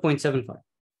 4.75.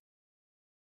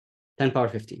 10 power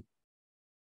 15.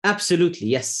 Absolutely,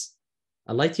 yes.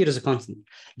 A light year is a constant.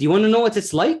 Do you want to know what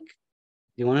it's like?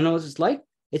 Do you want to know what it's like?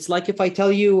 It's like if I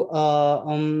tell you,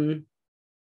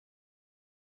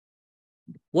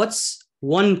 what's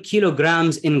 1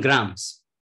 kilograms in grams?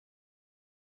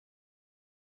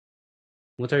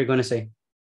 What are you going to say?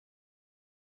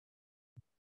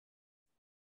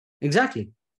 Exactly,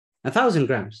 1,000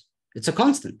 grams. It's a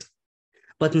constant.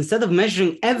 But instead of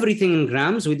measuring everything in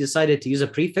grams, we decided to use a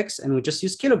prefix and we just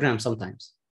use kilograms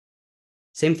sometimes.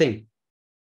 Same thing.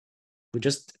 We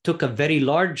just took a very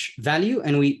large value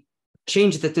and we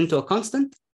changed it into a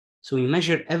constant. So we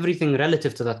measure everything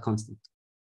relative to that constant.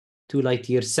 2 light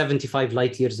years, 75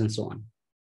 light years, and so on.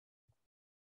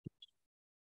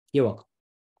 You're welcome.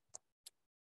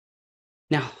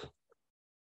 Now,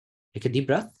 take a deep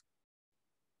breath.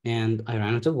 And I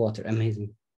ran out of water.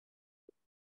 Amazing.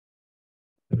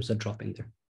 There was a drop in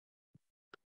there.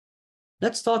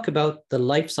 Let's talk about the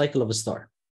life cycle of a star.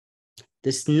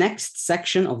 This next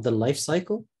section of the life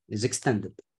cycle is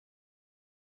extended.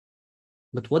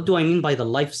 But what do I mean by the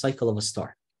life cycle of a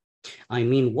star? I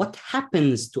mean, what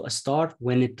happens to a star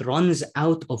when it runs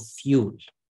out of fuel?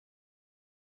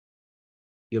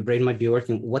 Your brain might be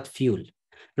working, what fuel?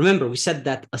 Remember, we said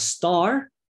that a star,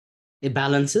 it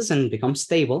balances and becomes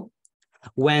stable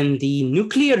when the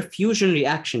nuclear fusion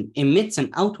reaction emits an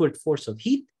outward force of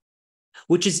heat,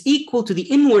 which is equal to the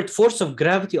inward force of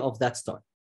gravity of that star.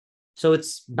 So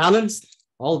it's balanced,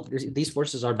 all these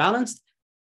forces are balanced,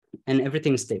 and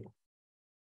everything is stable.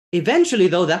 Eventually,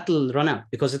 though, that will run out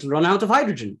because it will run out of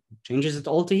hydrogen, changes it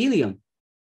all to helium.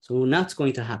 So now it's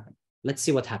going to happen. Let's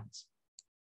see what happens.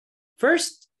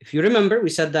 First, if you remember, we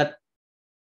said that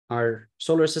our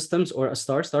solar systems or a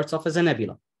star starts off as a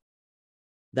nebula.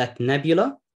 That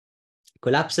nebula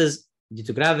collapses due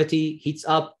to gravity, heats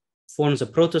up, forms a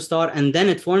protostar, and then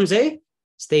it forms a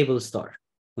stable star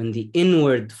when the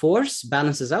inward force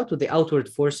balances out with the outward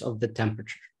force of the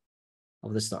temperature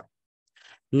of the star.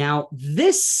 Now,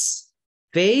 this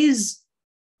phase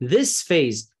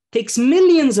takes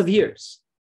millions of years,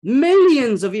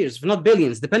 if not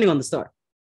billions, depending on the star.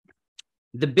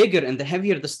 The bigger and the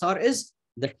heavier the star is,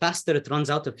 the faster it runs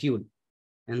out of fuel.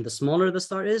 And the smaller the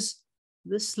star is,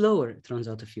 the slower it runs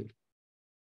out of fuel.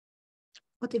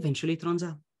 But eventually it runs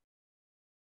out.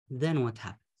 Then what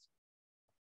happens?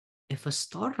 If a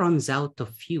star runs out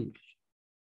of fuel,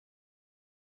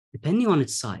 depending on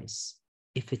its size,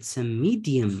 if it's a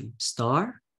medium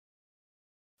star,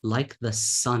 like the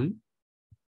sun,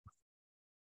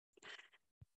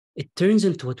 it turns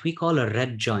into what we call a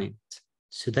red giant.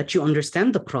 So that you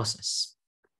understand the process.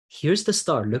 Here's the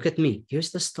star, look at me,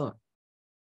 here's the star.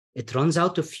 It runs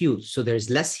out of fuel, so there's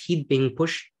less heat being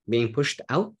pushed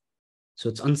out, so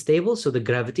it's unstable, so the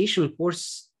gravitational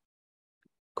force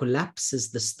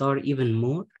collapses the star even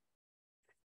more,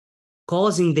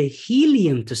 causing the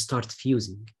helium to start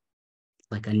fusing.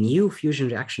 Like a new fusion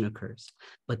reaction occurs.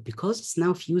 But because it's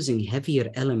now fusing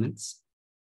heavier elements,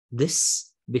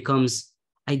 this becomes,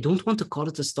 I don't want to call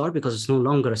it a star because it's no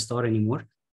longer a star anymore.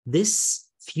 This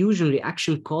fusion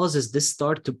reaction causes this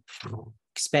star to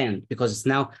expand because it's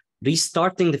now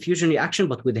restarting the fusion reaction,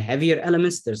 but with heavier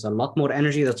elements. There's a lot more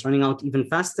energy that's running out even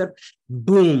faster.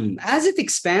 Boom. As it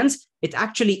expands, it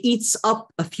actually eats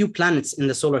up a few planets in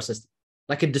the solar system.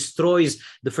 Like it destroys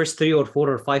the first 3 or 4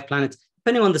 or 5 planets,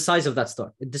 depending on the size of that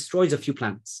star. It destroys a few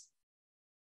planets.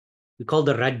 We call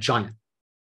the red giant.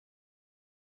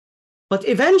 But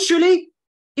eventually,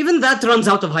 even that runs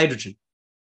out of hydrogen.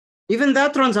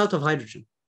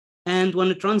 And when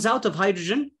it runs out of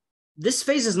hydrogen, this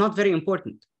phase is not very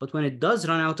important. But when it does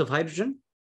run out of hydrogen,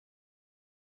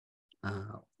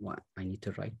 what I need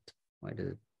to write, why did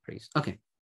it freeze? Okay.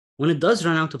 When it does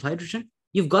run out of hydrogen,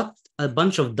 you've got a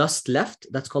bunch of dust left.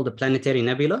 That's called a planetary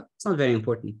nebula. It's not very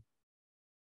important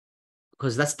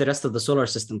because that's the rest of the solar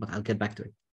system, but I'll get back to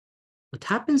it. What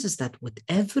happens is that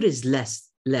whatever is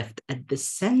left at the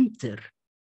center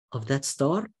of that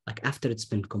star, like after it's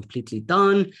been completely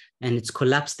done and it's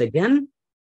collapsed again,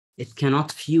 it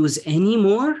cannot fuse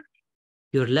anymore.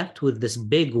 You're left with this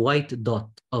big white dot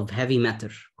of heavy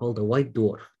matter called a white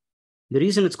dwarf. The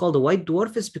reason it's called a white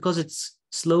dwarf is because it's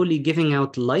slowly giving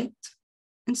out light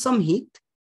and some heat,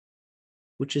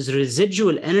 which is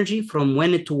residual energy from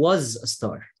when it was a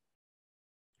star.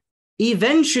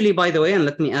 Eventually, by the way, and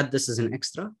let me add this as an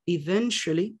extra,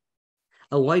 eventually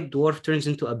a white dwarf turns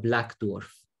into a black dwarf,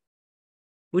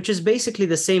 which is basically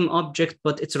the same object,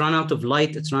 but it's run out of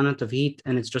light, it's run out of heat,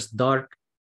 and it's just dark,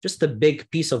 just a big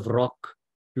piece of rock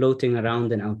floating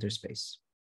around in outer space.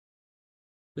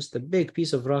 Just a big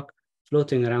piece of rock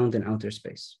floating around in outer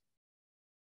space.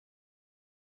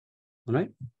 All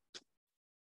right?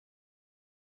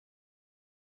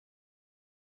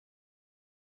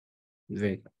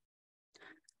 Very good.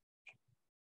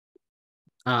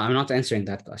 I'm not answering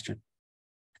that question.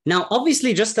 Now,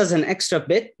 obviously, just as an extra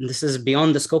bit, this is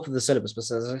beyond the scope of the syllabus, but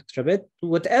as an extra bit,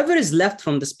 whatever is left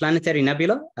from this planetary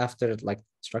nebula after like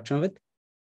destruction of it,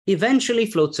 eventually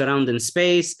floats around in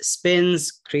space,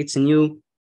 spins, creates new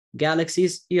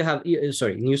galaxies. You have,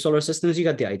 new solar systems. You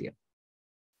got the idea.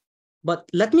 But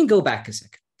let me go back a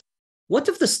second. What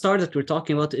if the star that we're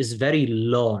talking about is very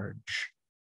large?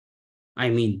 I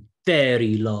mean,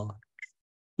 very large,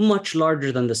 much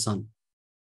larger than the sun.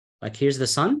 Like here's the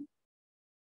sun.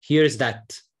 Here's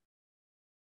that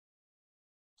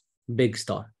big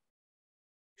star.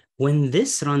 When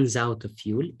this runs out of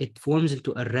fuel, it forms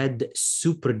into a red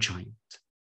supergiant,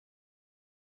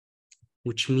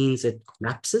 which means it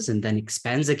collapses and then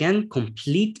expands again,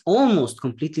 almost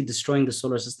completely destroying the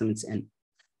solar system it's in.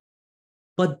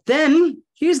 But then,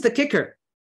 here's the kicker.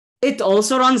 It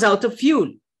also runs out of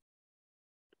fuel.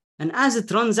 And as it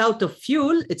runs out of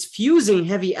fuel, it's fusing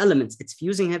heavy elements.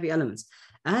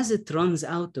 As it runs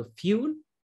out of fuel,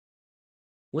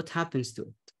 what happens to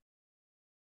it?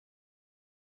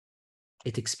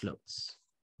 It explodes.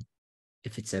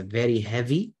 If it's a very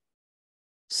heavy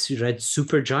red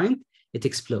supergiant, it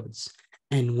explodes.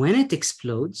 And when it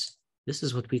explodes, this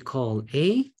is what we call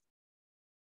a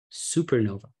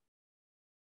supernova.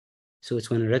 So it's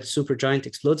when a red supergiant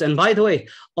explodes. And by the way,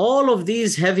 all of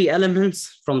these heavy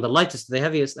elements, from the lightest to the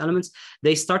heaviest elements,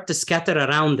 they start to scatter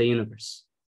around the universe.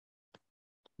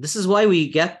 This is why we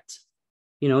get,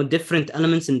 different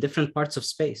elements in different parts of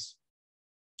space,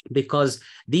 because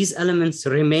these elements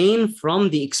remain from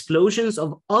the explosions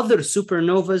of other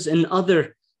supernovas in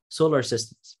other solar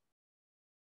systems.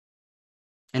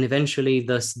 And eventually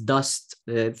this dust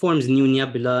forms new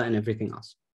nebula and everything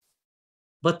else.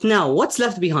 But now what's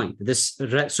left behind? This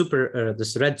red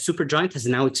supergiant has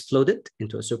now exploded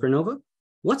into a supernova.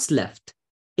 What's left?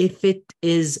 If it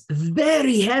is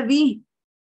very heavy,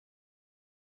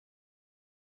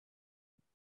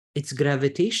 its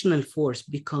gravitational force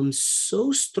becomes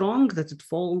so strong that it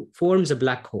forms a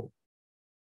black hole.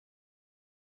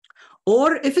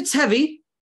 Or if it's heavy,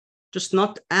 just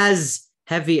not as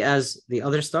heavy as the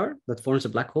other star that forms a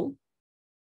black hole,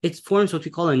 it forms what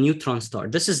we call a neutron star.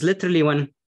 This is literally when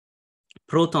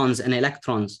protons and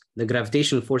electrons, the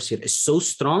gravitational force here is so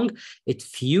strong, it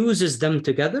fuses them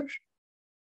together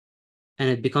and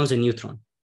it becomes a neutron.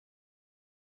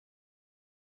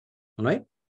 All right?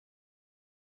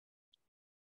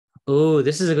 Oh,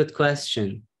 this is a good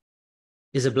question.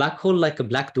 Is a black hole like a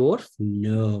black dwarf?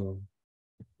 No.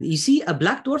 You see, a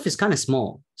black dwarf is kind of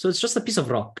small. So it's just a piece of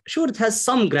rock. Sure, it has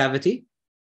some gravity,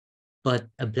 but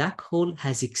a black hole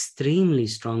has extremely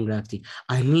strong gravity.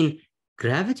 I mean,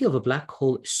 gravity of a black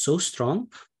hole is so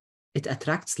strong, it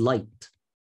attracts light.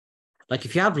 Like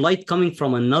if you have light coming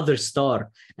from another star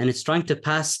and it's trying to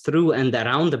pass through and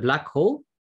around the black hole,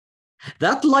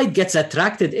 that light gets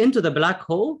attracted into the black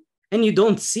hole and you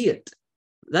don't see it.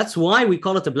 That's why we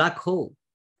call it a black hole.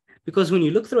 Because when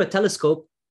you look through a telescope,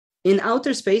 in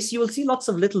outer space, you will see lots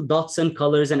of little dots and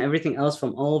colors and everything else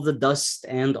from all of the dust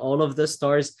and all of the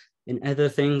stars and other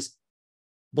things.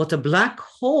 But a black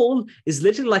hole is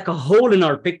literally like a hole in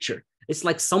our picture. It's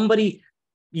like somebody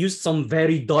used some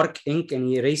very dark ink and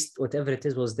erased whatever it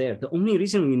is was there. The only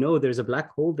reason we know there's a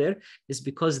black hole there is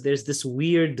because there's this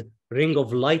weird ring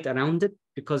of light around it,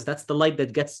 because that's the light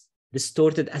that gets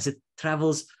distorted as it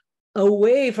travels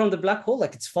away from the black hole,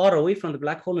 like it's far away from the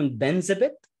black hole and bends a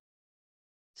bit.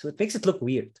 So it makes it look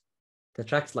weird. It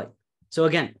attracts light. So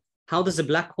again, how does a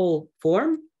black hole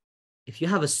form? If you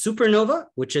have a supernova,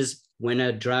 which is when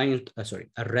a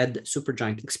red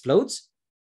supergiant explodes,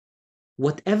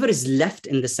 whatever is left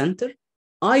in the center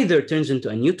either turns into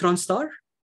a neutron star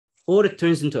or it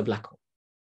turns into a black hole,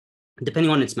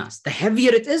 depending on its mass. The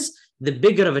heavier it is, the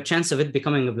bigger of a chance of it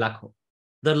becoming a black hole.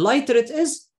 The lighter it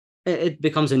is, it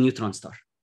becomes a neutron star.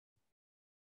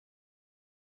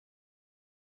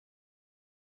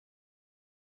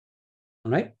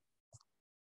 All right.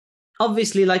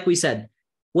 Obviously, like we said,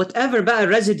 whatever bad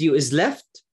residue is left,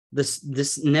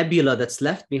 this nebula that's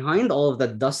left behind, all of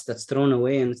that dust that's thrown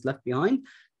away and it's left behind,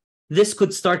 this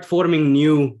could start forming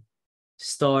new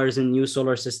stars and new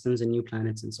solar systems and new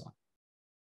planets and so on.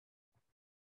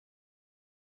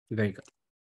 Very good.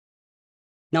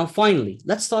 Now, finally,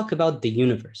 let's talk about the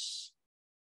universe.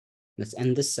 Let's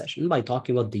end this session by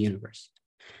talking about the universe.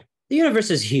 The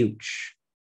universe is huge.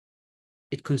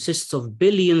 It consists of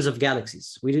billions of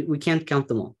galaxies. We can't count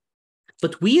them all.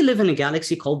 But we live in a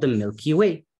galaxy called the Milky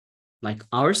Way. Like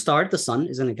our star, the sun,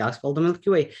 is in a galaxy called the Milky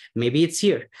Way. Maybe it's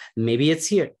here. Maybe it's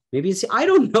here. Maybe it's here. I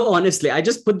don't know, honestly. I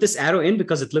just put this arrow in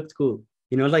because it looked cool.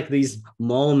 You know, like these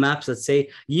mall maps that say,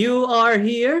 you are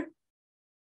here.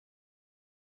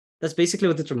 That's basically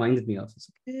what it reminded me of. It's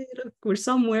like, hey, look, we're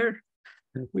somewhere.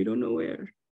 We don't know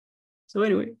where. So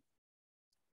anyway,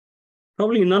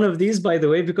 probably none of these, by the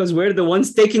way, because we're the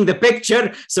ones taking the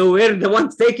picture. So we're the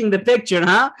ones taking the picture,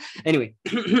 huh? Anyway.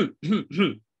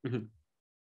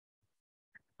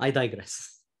 I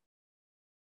digress.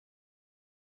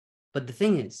 But the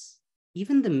thing is,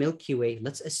 even the Milky Way,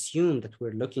 let's assume that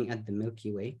we're looking at the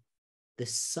Milky Way. The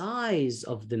size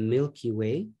of the Milky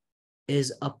Way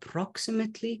is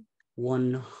approximately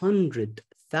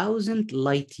 100,000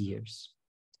 light years.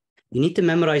 You need to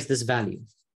memorize this value.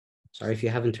 Sorry if you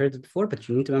haven't heard it before, but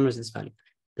you need to memorize this value.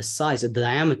 The size, the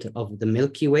diameter of the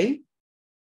Milky Way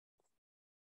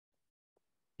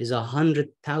is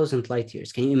 100,000 light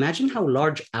years. Can you imagine how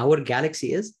large our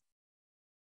galaxy is?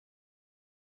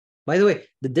 By the way,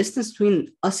 the distance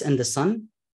between us and the sun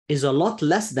is a lot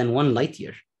less than 1 light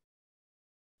year.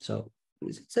 So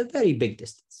it's a very big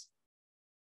distance.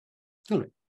 All right.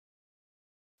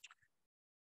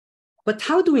 But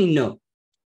how do we know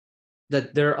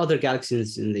that there are other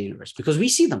galaxies in the universe? Because we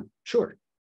see them, sure.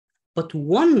 But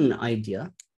one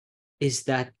idea is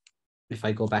that, if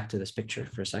I go back to this picture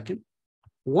for a second,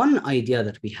 one idea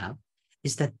that we have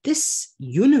is that this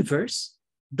universe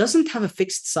doesn't have a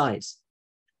fixed size.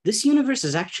 This universe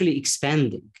is actually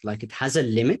expanding, like it has a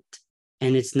limit,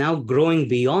 and it's now growing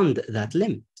beyond that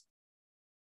limit.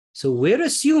 So we're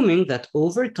assuming that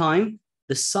over time,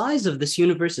 the size of this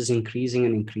universe is increasing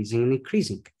and increasing and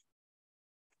increasing.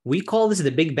 We call this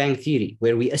the Big Bang Theory,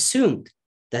 where we assumed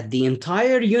that the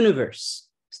entire universe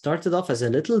started off as a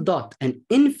little dot, an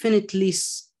infinitely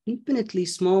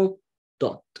small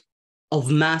dot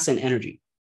of mass and energy.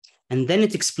 And then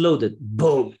it exploded,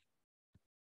 boom.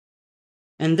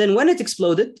 And then when it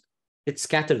exploded, it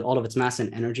scattered all of its mass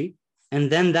and energy.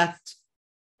 And then that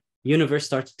universe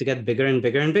started to get bigger and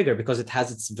bigger and bigger because it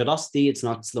has its velocity, it's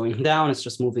not slowing down, it's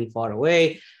just moving far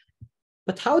away.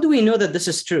 But how do we know that this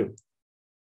is true?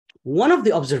 One of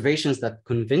the observations that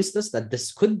convinced us that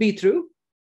this could be true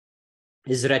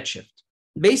is redshift.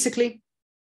 Basically,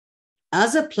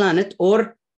 as a planet,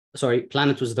 or sorry,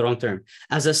 planet was the wrong term,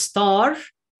 as a star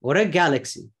or a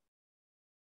galaxy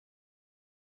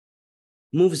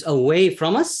moves away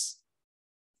from us,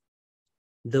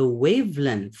 the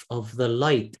wavelength of the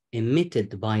light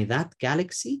emitted by that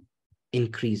galaxy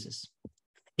increases,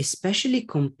 especially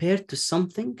compared to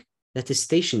something that is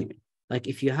stationary. Like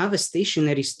if you have a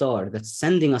stationary star that's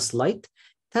sending us light,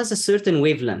 it has a certain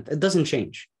wavelength, it doesn't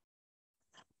change.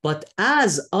 But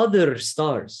as other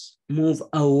stars move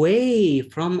away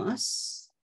from us,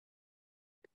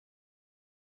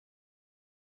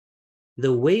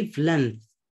 the wavelength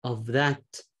of that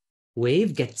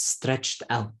wave gets stretched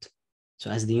out. So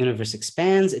as the universe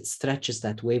expands, it stretches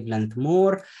that wavelength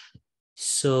more.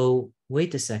 So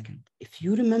wait a second. If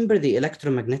you remember the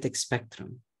electromagnetic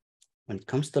spectrum, when it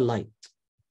comes to light,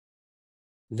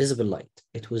 visible light,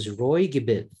 it was Roy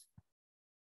Gebiv.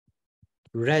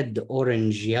 Red,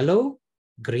 orange, yellow,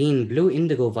 green, blue,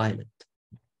 indigo, violet.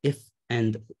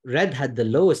 And red had the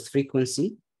lowest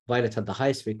frequency, violet had the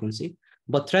highest frequency,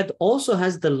 but red also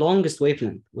has the longest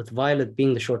wavelength, with violet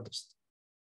being the shortest.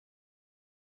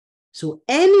 So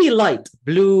any light,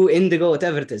 blue, indigo,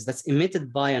 whatever it is, that's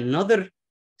emitted by another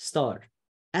star,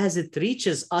 as it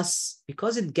reaches us,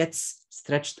 because it gets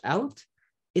stretched out,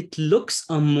 it looks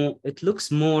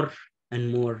more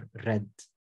and more red.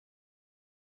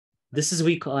 This is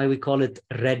why we call it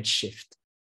redshift,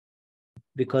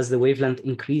 because the wavelength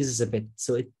increases a bit.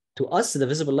 So to us, the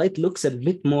visible light looks a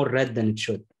bit more red than it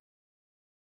should.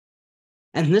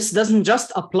 And this doesn't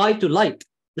just apply to light.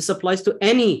 This applies to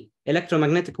any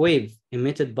electromagnetic wave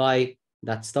emitted by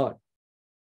that star.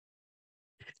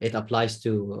 It applies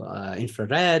to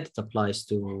infrared, it applies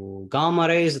to gamma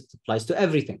rays, it applies to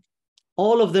everything.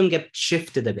 All of them get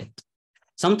shifted a bit.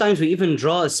 Sometimes we even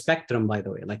draw a spectrum, by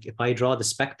the way. Like if I draw the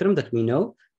spectrum that we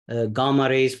know, gamma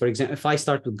rays, for example, if I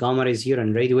start with gamma rays here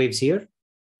and radio waves here,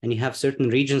 and you have certain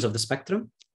regions of the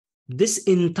spectrum, this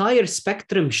entire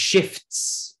spectrum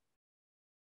shifts.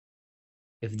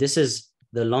 If this is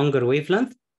the longer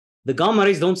wavelength, the gamma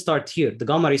rays don't start here. The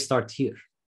gamma rays start here.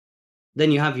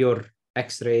 Then you have your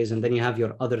X-rays, and then you have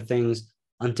your other things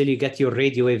until you get your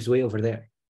radio waves way over there.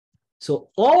 So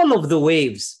all of the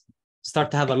waves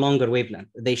start to have a longer wavelength.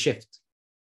 They shift.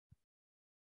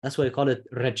 That's why we call it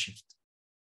redshift.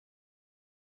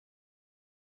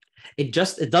 It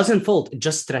doesn't fold, it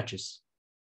just stretches.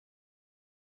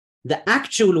 The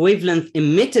actual wavelength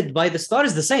emitted by the star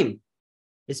is the same.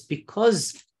 It's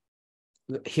because,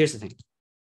 here's the thing.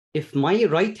 If my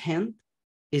right hand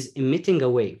is emitting a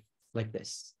wave like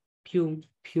this, pew,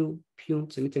 pew, pew,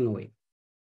 it's emitting a wave.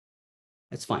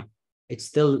 That's fine. It's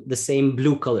still the same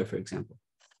blue color, for example.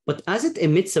 But as it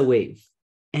emits a wave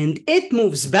and it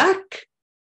moves back,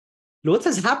 what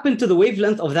has happened to the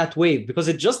wavelength of that wave? Because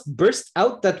it just burst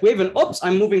out that wave and oops,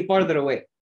 I'm moving farther away.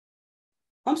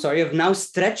 I'm sorry, I've now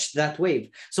stretched that wave.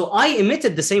 So I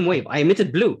emitted the same wave. I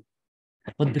emitted blue.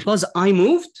 But because I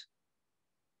moved,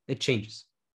 it changes.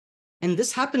 And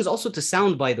this happens also to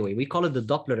sound, by the way. We call it the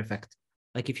Doppler effect.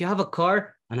 Like if you have a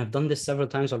car, and I've done this several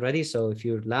times already, so if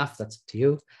you laugh, that's up to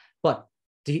you. But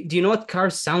do you know what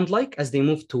cars sound like as they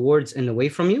move towards and away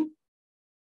from you?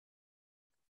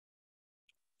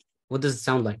 What does it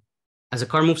sound like? As a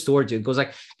car moves towards you, it goes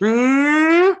like,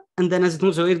 and then as it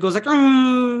moves away, it goes like,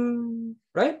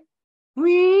 right?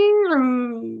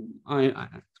 I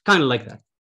kind of like that.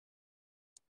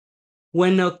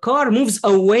 When a car moves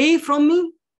away from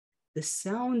me, the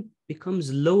sound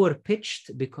becomes lower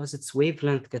pitched because its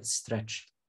wavelength gets stretched.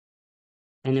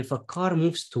 And if a car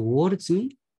moves towards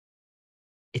me,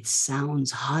 it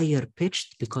sounds higher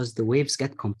pitched because the waves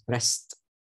get compressed.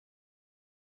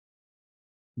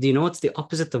 Do you know what's the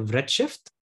opposite of redshift?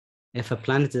 If a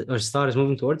planet or star is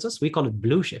moving towards us, we call it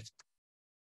blue shift.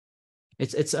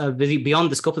 It's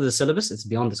beyond the scope of the syllabus. It's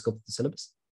beyond the scope of the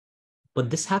syllabus. But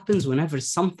this happens whenever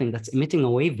something that's emitting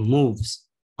a wave moves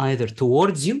either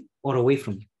towards you or away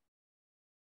from you.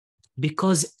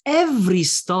 Because every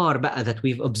star that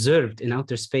we've observed in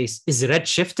outer space is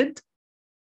redshifted,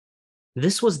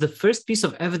 this was the first piece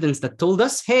of evidence that told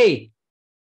us, hey,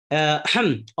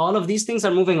 all of these things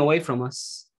are moving away from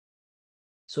us.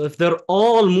 So if they're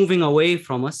all moving away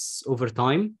from us over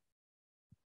time,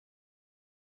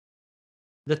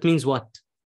 that means what?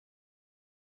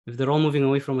 If they're all moving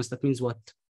away from us, that means what?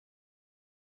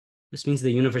 This means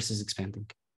the universe is expanding.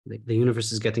 The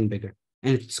universe is getting bigger,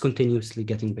 and it's continuously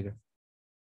getting bigger.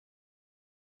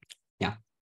 Yeah.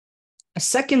 A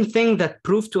second thing that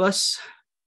proved to us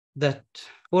that,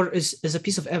 or is a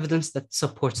piece of evidence that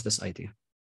supports this idea.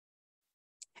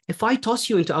 If I toss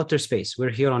you into outer space, we're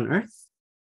here on Earth,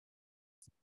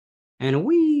 and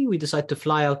we decide to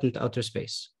fly out into outer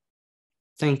space.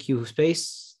 Thank you,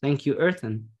 space. Thank you, Earth,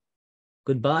 and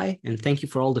goodbye, and thank you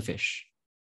for all the fish.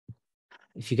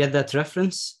 If you get that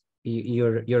reference,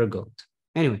 you're a goat.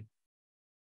 Anyway,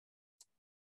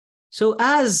 so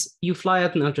as you fly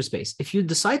out in outer space, if you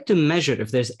decide to measure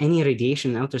if there's any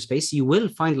radiation in outer space, you will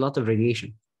find a lot of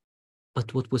radiation.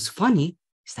 But what was funny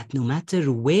is that no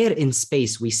matter where in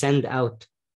space we send out,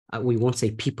 we won't say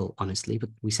people, honestly, but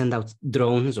we send out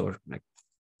drones or like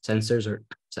sensors or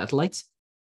satellites,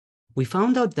 we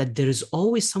found out that there is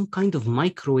always some kind of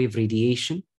microwave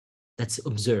radiation that's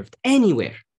observed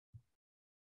anywhere.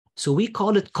 So we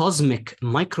call it cosmic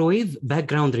microwave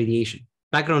background radiation.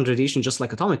 Background radiation, just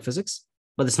like atomic physics,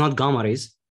 but it's not gamma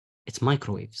rays, it's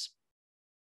microwaves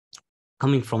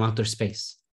coming from outer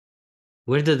space.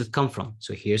 Where did it come from?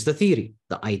 So here's the theory.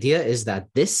 The idea is that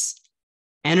this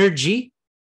energy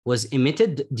was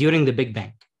emitted during the Big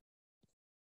Bang.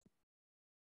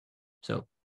 So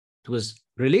it was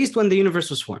released when the universe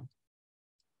was formed.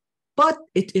 But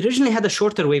it originally had a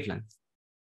shorter wavelength.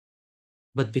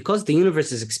 But because the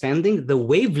universe is expanding, the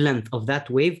wavelength of that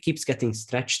wave keeps getting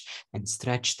stretched and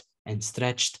stretched and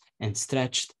stretched and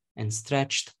stretched and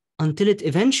stretched until it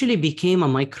eventually became a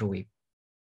microwave.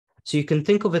 So you can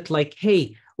think of it like,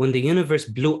 hey, when the universe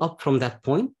blew up from that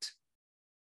point,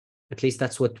 at least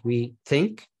that's what we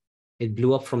think, it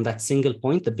blew up from that single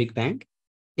point, the Big Bang,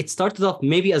 it started off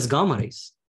maybe as gamma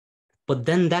rays. But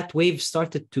then that wave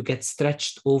started to get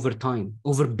stretched over time,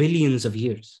 over billions of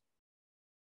years.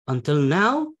 Until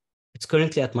now, it's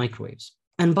currently at microwaves.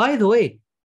 And by the way,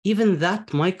 even that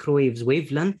microwave's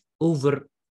wavelength over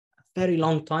a very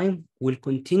long time will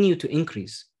continue to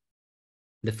increase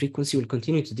the frequency will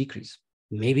continue to decrease.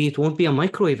 Maybe it won't be a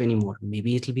microwave anymore.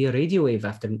 Maybe it'll be a radio wave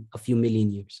after a few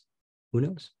million years. Who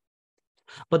knows?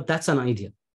 But that's an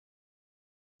idea.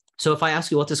 So if I ask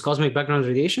you what is cosmic background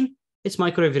radiation, it's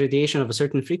microwave radiation of a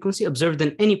certain frequency observed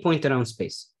in any point around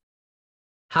space.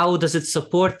 How does it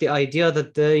support the idea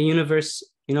that the universe,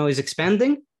 is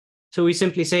expanding? So we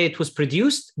simply say it was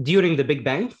produced during the Big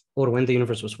Bang, or when the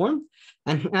universe was formed.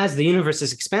 And as the universe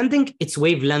is expanding, its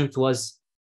wavelength was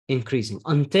increasing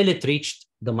until it reached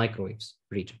the microwaves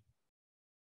region.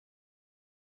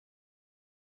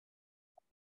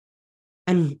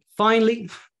 And finally,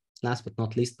 last but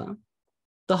not least,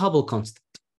 the Hubble constant.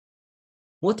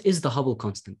 What is the Hubble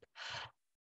constant?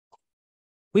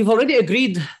 We've already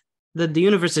agreed that the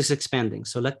universe is expanding.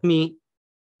 So let me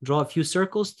draw a few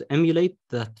circles to emulate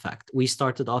that fact. We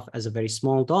started off as a very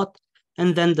small dot,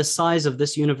 and then the size of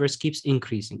this universe keeps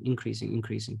increasing.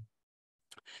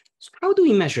 So how do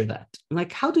we measure that?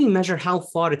 Like, how do we measure how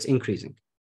far it's increasing?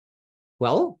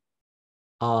 Well,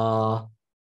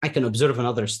 I can observe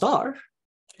another star.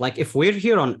 Like if we're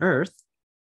here on Earth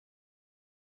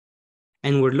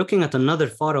and we're looking at another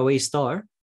faraway star,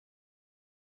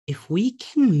 if we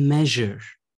can measure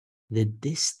the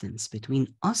distance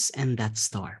between us and that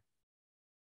star,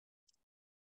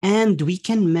 and we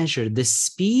can measure the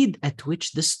speed at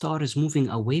which this star is moving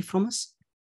away from us,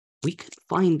 we could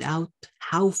find out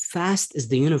how fast is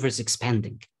the universe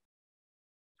expanding.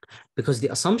 Because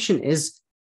the assumption is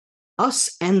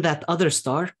us and that other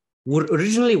star were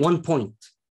originally 1 point.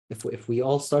 If we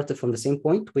all started from the same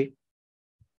point, we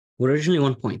were originally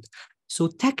 1 point. So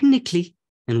technically,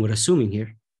 and we're assuming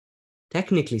here,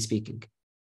 technically speaking,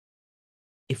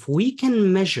 if we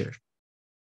can measure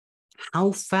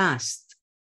how fast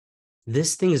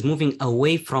this thing is moving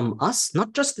away from us,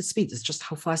 not just the speed, it's just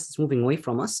how fast it's moving away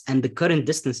from us and the current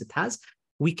distance it has,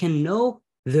 we can know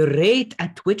the rate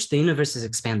at which the universe is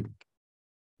expanding.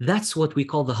 That's what we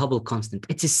call the Hubble constant.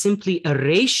 It is simply a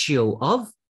ratio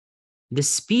of the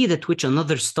speed at which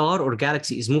another star or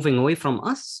galaxy is moving away from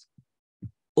us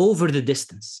over the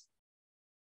distance.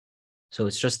 So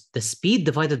it's just the speed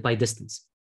divided by distance.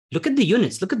 Look at the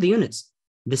units.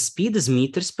 The speed is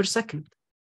meters per second,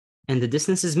 and the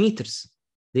distance is meters.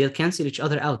 They'll cancel each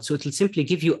other out. So it will simply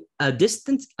give you a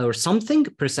distance or something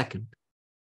per second.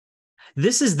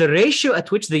 This is the ratio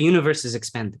at which the universe is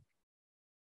expanding.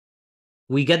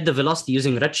 We get the velocity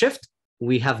using redshift.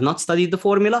 We have not studied the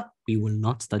formula. We will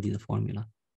not study the formula.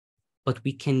 But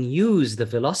we can use the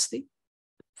velocity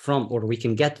we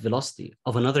can get velocity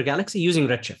of another galaxy using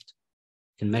redshift.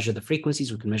 We can measure the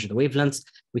frequencies, we can measure the wavelengths,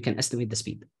 we can estimate the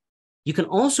speed. You can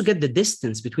also get the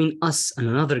distance between us and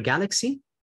another galaxy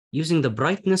using the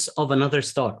brightness of another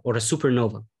star or a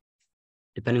supernova.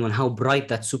 Depending on how bright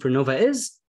that supernova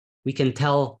is, we can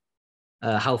tell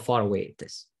how far away it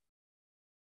is.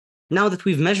 Now that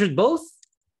we've measured both,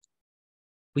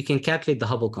 we can calculate the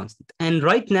Hubble constant. And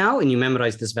right now, and you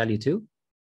memorize this value too,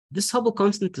 this Hubble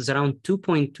constant is around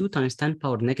 2.2 times 10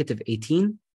 power negative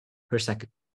 18 per second.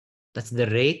 That's the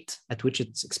rate at which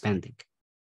it's expanding.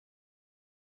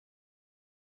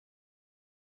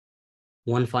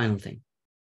 One final thing.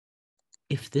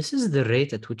 If this is the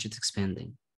rate at which it's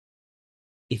expanding,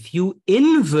 if you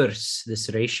inverse this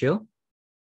ratio,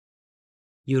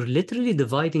 you're literally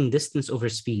dividing distance over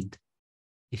speed.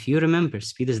 If you remember,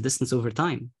 speed is distance over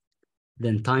time,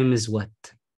 then time is what?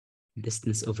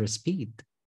 Distance over speed.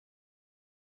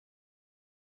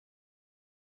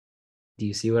 Do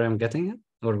you see where I'm getting at,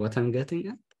 or what I'm getting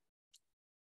at?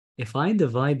 If I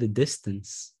divide the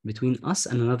distance between us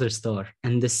and another star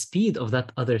and the speed of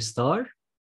that other star,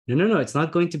 no, it's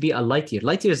not going to be a light year.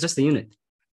 Light year is just a unit.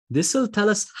 This will tell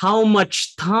us how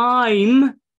much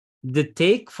time did it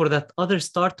take for that other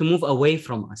star to move away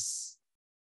from us.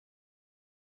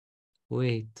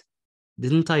 Wait,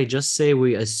 didn't I just say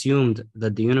we assumed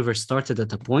that the universe started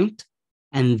at a point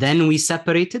and then we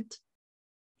separated?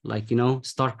 Like,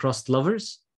 star-crossed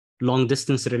lovers,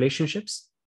 long-distance relationships.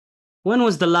 When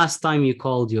was the last time you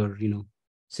called your,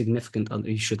 significant other?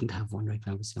 You shouldn't have one right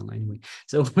now, anyway.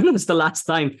 So when was the last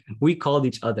time we called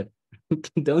each other?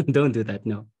 Don't do that,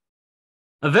 no.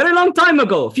 A very long time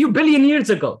ago, a few billion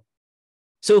years ago.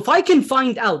 So if I can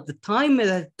find out the time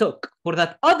that it took for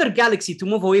that other galaxy to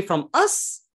move away from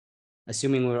us,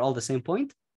 assuming we're all the same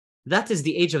point, that is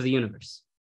the age of the universe,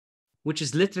 which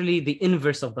is literally the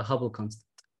inverse of the Hubble constant.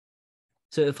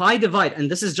 So if I divide, and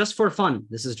this is just for fun,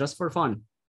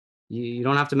 you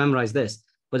don't have to memorize this,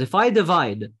 but if I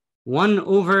divide 1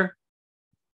 over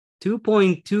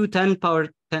 2.2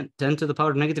 10 to the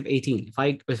power negative 18,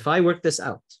 if I work this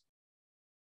out,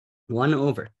 1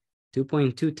 over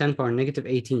 2.2 10 power negative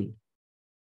 18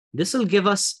 This will give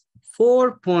us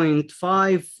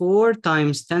 4.54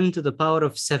 times 10 to the power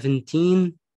of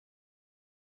 17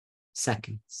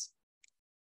 seconds.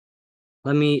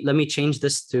 Let me change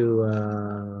this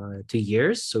to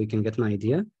years so we can get an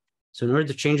idea. So in order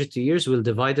to change it to years, we'll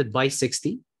divide it by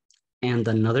 60 and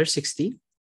another 60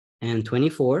 and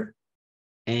 24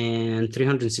 and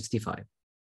 365.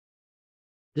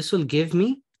 This will give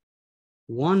me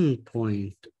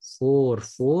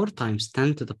 1.44 times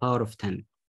 10 to the power of 10,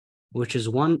 which is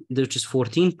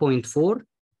 14.4,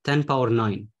 10 power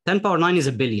 9. 10 power 9 is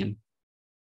a billion.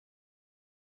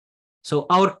 So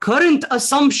our current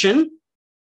assumption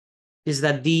is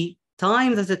that the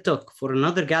time that it took for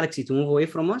another galaxy to move away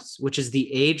from us, which is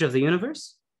the age of the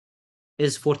universe,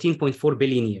 is 14.4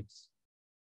 billion years.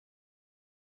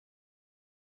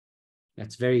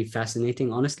 That's very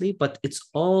fascinating, honestly, but it's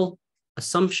all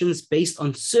assumptions based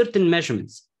on certain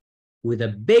measurements with a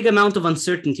big amount of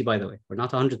uncertainty, by the way. We're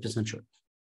not 100% sure.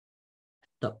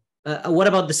 So, what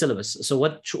about the syllabus? So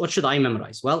what should I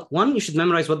memorize? Well, one, you should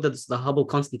memorize what does the Hubble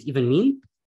constant even mean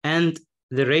and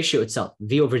the ratio itself,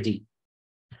 V over D.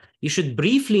 You should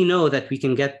briefly know that we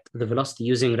can get the velocity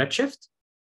using redshift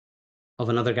of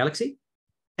another galaxy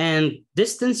and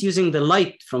distance using the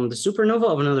light from the supernova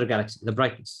of another galaxy, the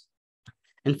brightness.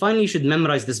 And finally, you should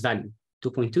memorize this value,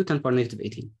 2.2, 10 power negative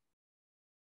 18.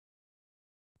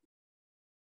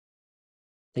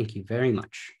 Thank you very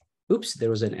much. Oops, there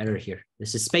was an error here.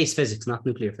 This is space physics, not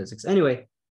nuclear physics. Anyway,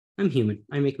 I'm human.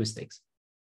 I make mistakes.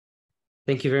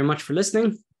 Thank you very much for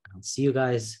listening. I'll see you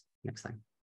guys next time.